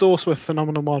son's also a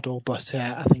phenomenal model, but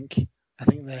I think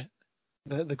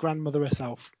the grandmother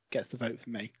herself gets the vote for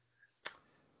me.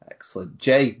 Excellent.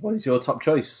 Jay, what is your top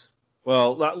choice?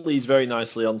 Well, that leads very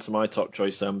nicely onto my top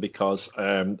choice then, because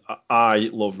I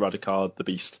love Radikar the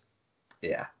Beast.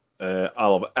 Yeah. I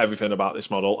love everything about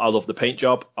this model. I love the paint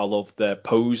job. I love their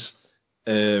pose.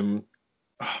 I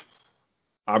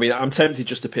mean, I'm tempted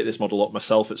just to pick this model up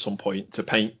myself at some point to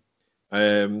paint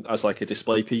as like a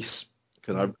display piece,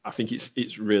 because I think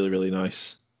it's really, really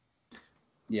nice.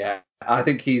 Yeah, I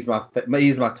think he's my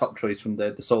top choice from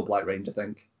the Soul Blight range, I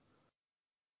think.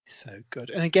 So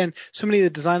good. And again, so many of the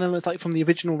design elements, like from the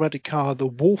original Radikar, the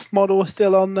wolf model are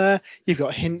still on there. You've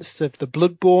got hints of the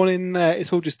Bloodborne in there.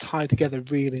 It's all just tied together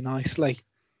really nicely.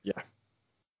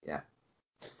 Yeah,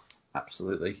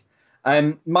 absolutely.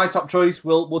 My top choice,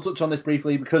 we'll touch on this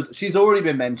briefly because she's already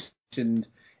been mentioned.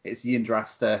 It's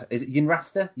Yndrasta. Is it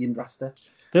Yndrasta? Yndrasta.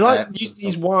 They use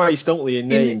these Y's, don't they, in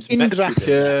names?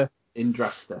 Yndrasta.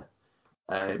 Yndrasta.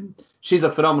 She's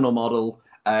a phenomenal model.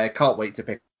 Can't wait to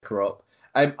pick her up.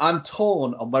 I'm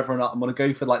torn on whether or not I'm going to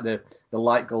go for like the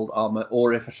light gold armor,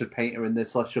 or if I should paint her in the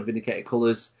Celestial Vindicator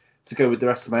colours to go with the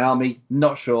rest of my army.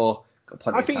 Not sure.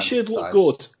 I think she'd look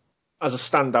good as a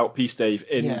standout piece, Dave,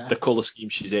 in the colour scheme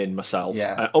she's in myself.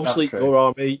 Yeah, obviously, your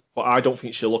army, but I don't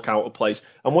think she'll look out of place.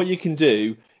 And what you can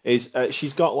do is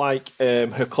she's got like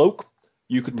her cloak.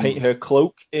 You could paint her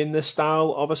cloak in the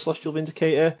style of a Celestial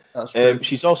Vindicator. That's true.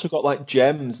 She's also got like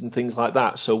gems and things like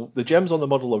that. So the gems on the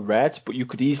model are red, but you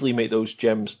could easily make those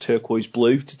gems turquoise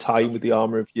blue to tie in with the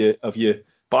armor of your.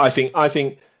 But I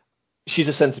think she's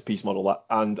a centerpiece model,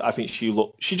 and I think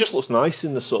she just looks nice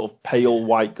in the sort of pale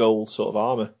white gold sort of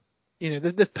armor. You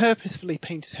know, they've purposefully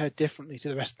painted her differently to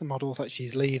the rest of the models that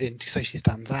she's leading, to say she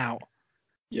stands out.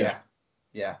 Yeah.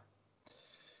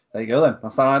 There you go then.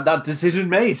 That's that decision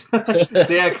made. So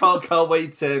yeah, can't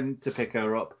wait to pick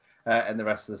her up and the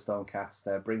rest of the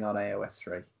Stormcast. Bring on AOS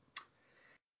 3.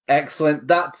 Excellent.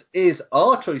 That is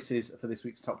our choices for this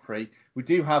week's top 3. We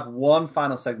do have one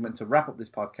final segment to wrap up this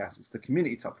podcast. It's the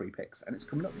community top 3 picks, and it's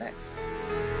coming up next.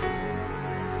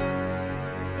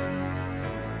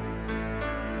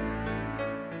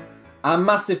 A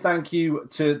massive thank you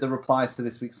to the replies to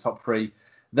this week's top 3.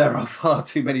 There are far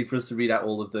too many for us to read out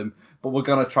all of them, but we're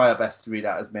going to try our best to read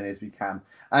out as many as we can.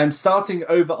 Starting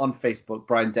over on Facebook,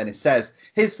 Brian Dennis says,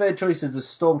 his third choice is the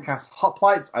Stormcast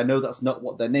Hoplite. I know that's not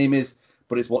what their name is,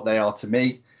 but it's what they are to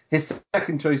me. His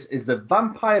second choice is the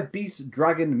Vampire Beast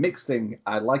Dragon Mix Thing.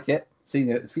 I like it.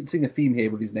 Seeing a theme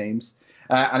here with his names.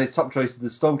 And his top choice is the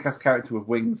Stormcast character with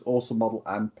wings, awesome model,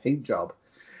 and paint job.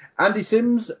 Andy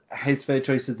Sims, his third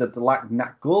choice is the Dalak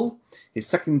Nat Gull. His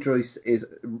second choice is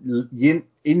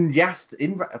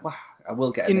Indrasta. I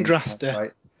will get a name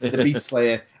right. The Beast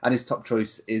Slayer. And his top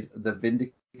choice is the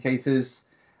Vindicators.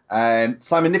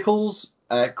 Simon Nichols,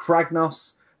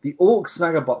 Kragnos, the Orc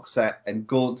Snagger box set, and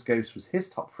Gaunt's Ghost was his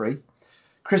top 3.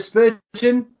 Chris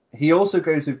Spurgeon, he also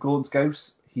goes with Gaunt's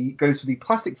Ghost. He goes for the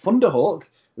Plastic Thunderhawk,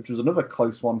 which was another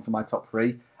close one for my top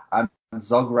 3, and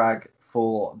Zograg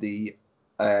for the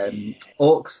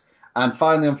Orcs. And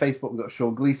finally on Facebook, we've got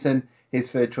Sean Gleason.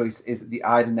 His third choice is the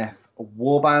Idenef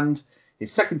Warband.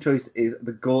 His second choice is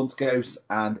the Gaunt's Ghost,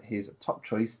 and his top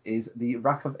choice is the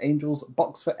Wrath of Angels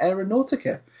box for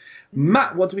Aeronautica.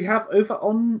 Matt, what do we have over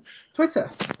on Twitter?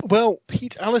 Well,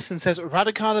 Pete Allison says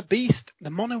Radikar the Beast, the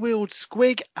mono-wheeled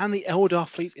Squig, and the Eldar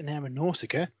fleet in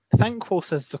Aeronautica. Thankful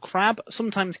says the Crab,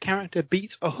 sometimes character,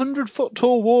 beats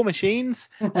 100-foot-tall war machines,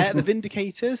 the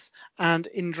Vindicators, and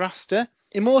Indrasta.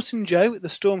 Immortan Joe, the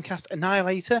Stormcast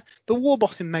Annihilator, the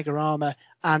Warboss in Mega Armor,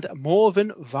 and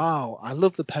Morven Val. I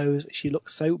love the pose. She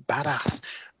looks so badass.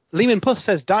 Lehman Puss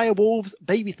says Dire Wolves,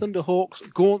 Baby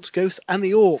Thunderhawks, Gaunt's Ghost, and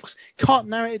the Orcs. Can't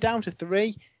narrow it down to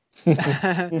 3.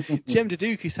 Jem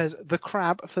Daduku says the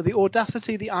Crab. For the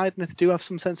audacity, the Ideneth do have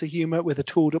some sense of humour with a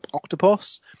tooled up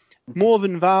octopus.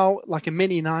 Morven Val like a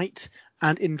mini knight,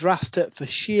 and Indrasta for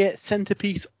sheer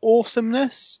centerpiece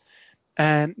awesomeness.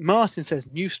 Martin says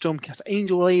new Stormcast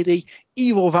Angel Lady,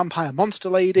 Evil Vampire Monster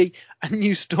Lady, a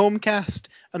new Stormcast.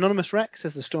 Anonymous Rex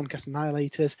says the Stormcast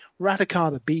Annihilators,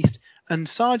 Radikar the Beast, and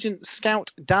Sergeant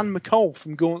Scout Dan McCall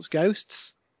from Gaunt's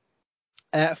Ghosts.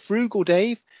 Frugal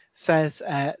Dave says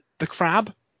the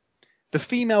Crab, the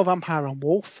Female Vampire and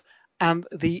Wolf, and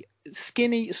the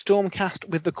skinny Stormcast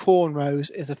with the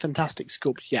cornrows is a fantastic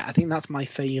sculpt. Yeah, I think that's my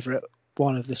favourite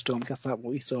one of the Stormcast that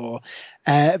we saw.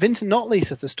 Vincent Notley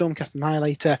says the Stormcast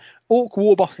Annihilator, Orc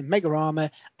Warboss in Mega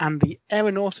Armor, and the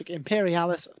Aeronautic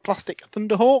Imperialis Plastic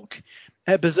Thunderhawk.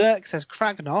 Berserk says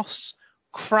Kragnos,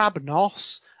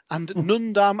 Crabnos, and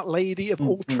Nundam Lady of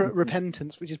Ultra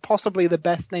Repentance, which is possibly the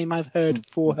best name I've heard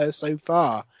for her so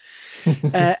far.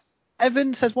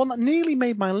 Evan says one that nearly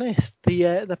made my list,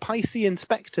 the Piscean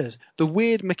Spectres, the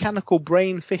weird mechanical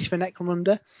brain fish for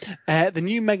Necromunda, the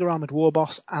new Mega Armored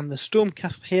Warboss, and the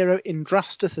Stormcast hero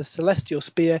Indrastus the Celestial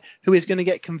Spear, who is going to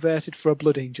get converted for a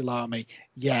Blood Angel army.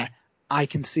 Yeah, I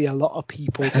can see a lot of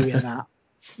people doing that.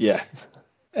 Yeah.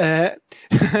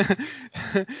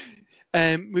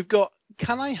 We've got,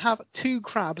 can I have 2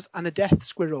 crabs and a death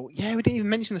squirrel? Yeah, we didn't even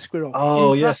mention the squirrel.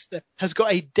 Oh, Indrasta has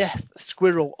got a death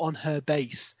squirrel on her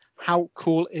base. How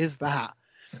cool is that?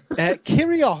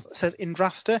 Kirioth says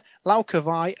Indrasta,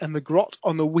 Laukavai, and the Grot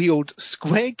on the wheeled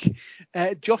squig.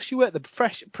 Joshua, the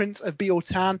fresh Prince of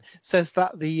Beotan, says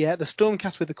that the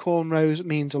Stormcast with the cornrows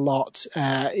means a lot.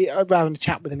 Having a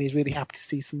chat with him, he's really happy to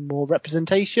see some more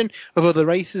representation of other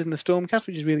races in the Stormcast,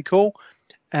 which is really cool.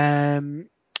 And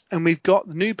we've got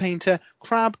the new painter,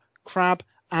 Crab,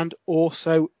 and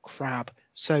also Crab.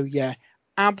 So yeah,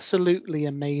 absolutely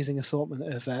amazing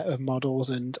assortment of models,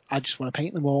 and I just want to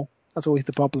paint them all. That's always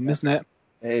the problem, isn't it?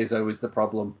 It is always the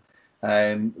problem.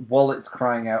 Wallets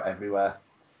crying out everywhere.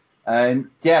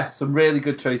 Yeah, some really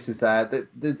good choices there.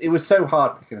 It was so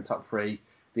hard picking a top 3.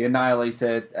 The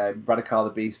Annihilator, Radikar the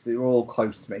Beast, they were all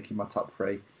close to making my top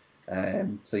 3.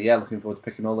 So yeah, looking forward to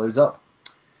picking all those up.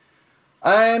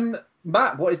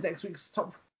 Matt, what is next week's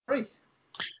top 3?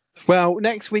 Well,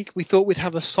 next week we thought we'd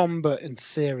have a somber and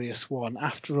serious one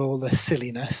after all the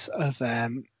silliness of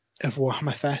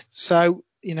Warhammer Fest. So,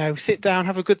 sit down,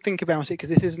 have a good think about it, because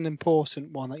this is an important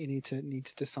one that you need to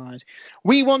decide.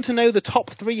 We want to know the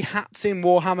top 3 hats in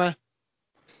Warhammer.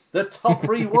 The top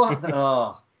 3 what?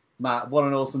 Oh, Matt, what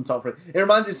an awesome top 3. It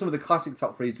reminds me of some of the classic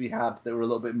top 3s we had that were a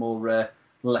little bit more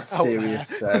less serious.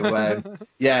 So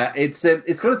yeah, it's going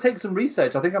to take some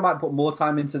research. I think I might put more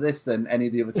time into this than any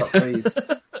of the other top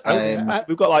 3s.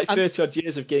 We've got like 30 odd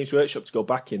years of Games Workshop to go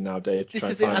back in now, Dave. To try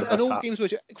and find the best all hat. Games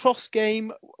Workshop, cross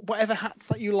game, whatever hats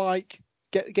that you like,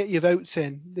 get your votes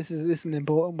in. This is an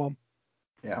important one.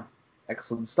 Yeah,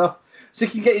 excellent stuff. So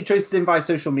you can get your choices in via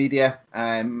social media,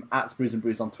 at Sprues and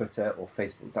Brews on Twitter or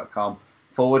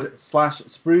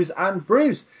Facebook.com/Sprues and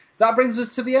Brews. That brings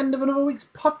us to the end of another week's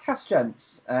podcast,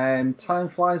 gents. Time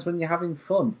flies when you're having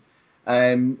fun.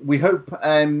 We hope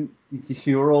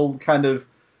you're all kind of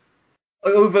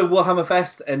over Warhammer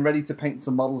Fest and ready to paint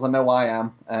some models. I know I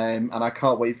am, and I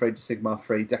can't wait for Age of Sigmar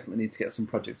 3. Definitely need to get some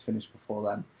projects finished before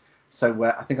then. So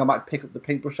I think I might pick up the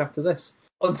paintbrush after this.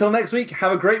 Until next week,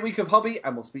 have a great week of hobby,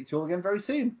 and we'll speak to you all again very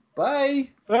soon. Bye.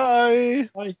 Bye.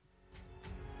 Bye.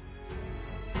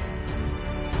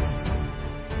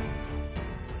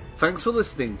 Thanks for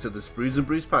listening to the Sprues and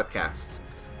Brews podcast.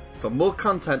 For more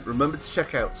content, remember to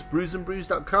check out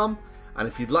spruesandbrews.com, and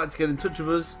if you'd like to get in touch with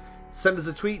us, send us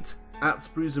a tweet at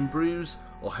Sprues and Brews,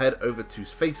 or head over to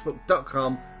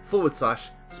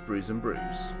facebook.com/Sprues and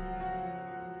Brews.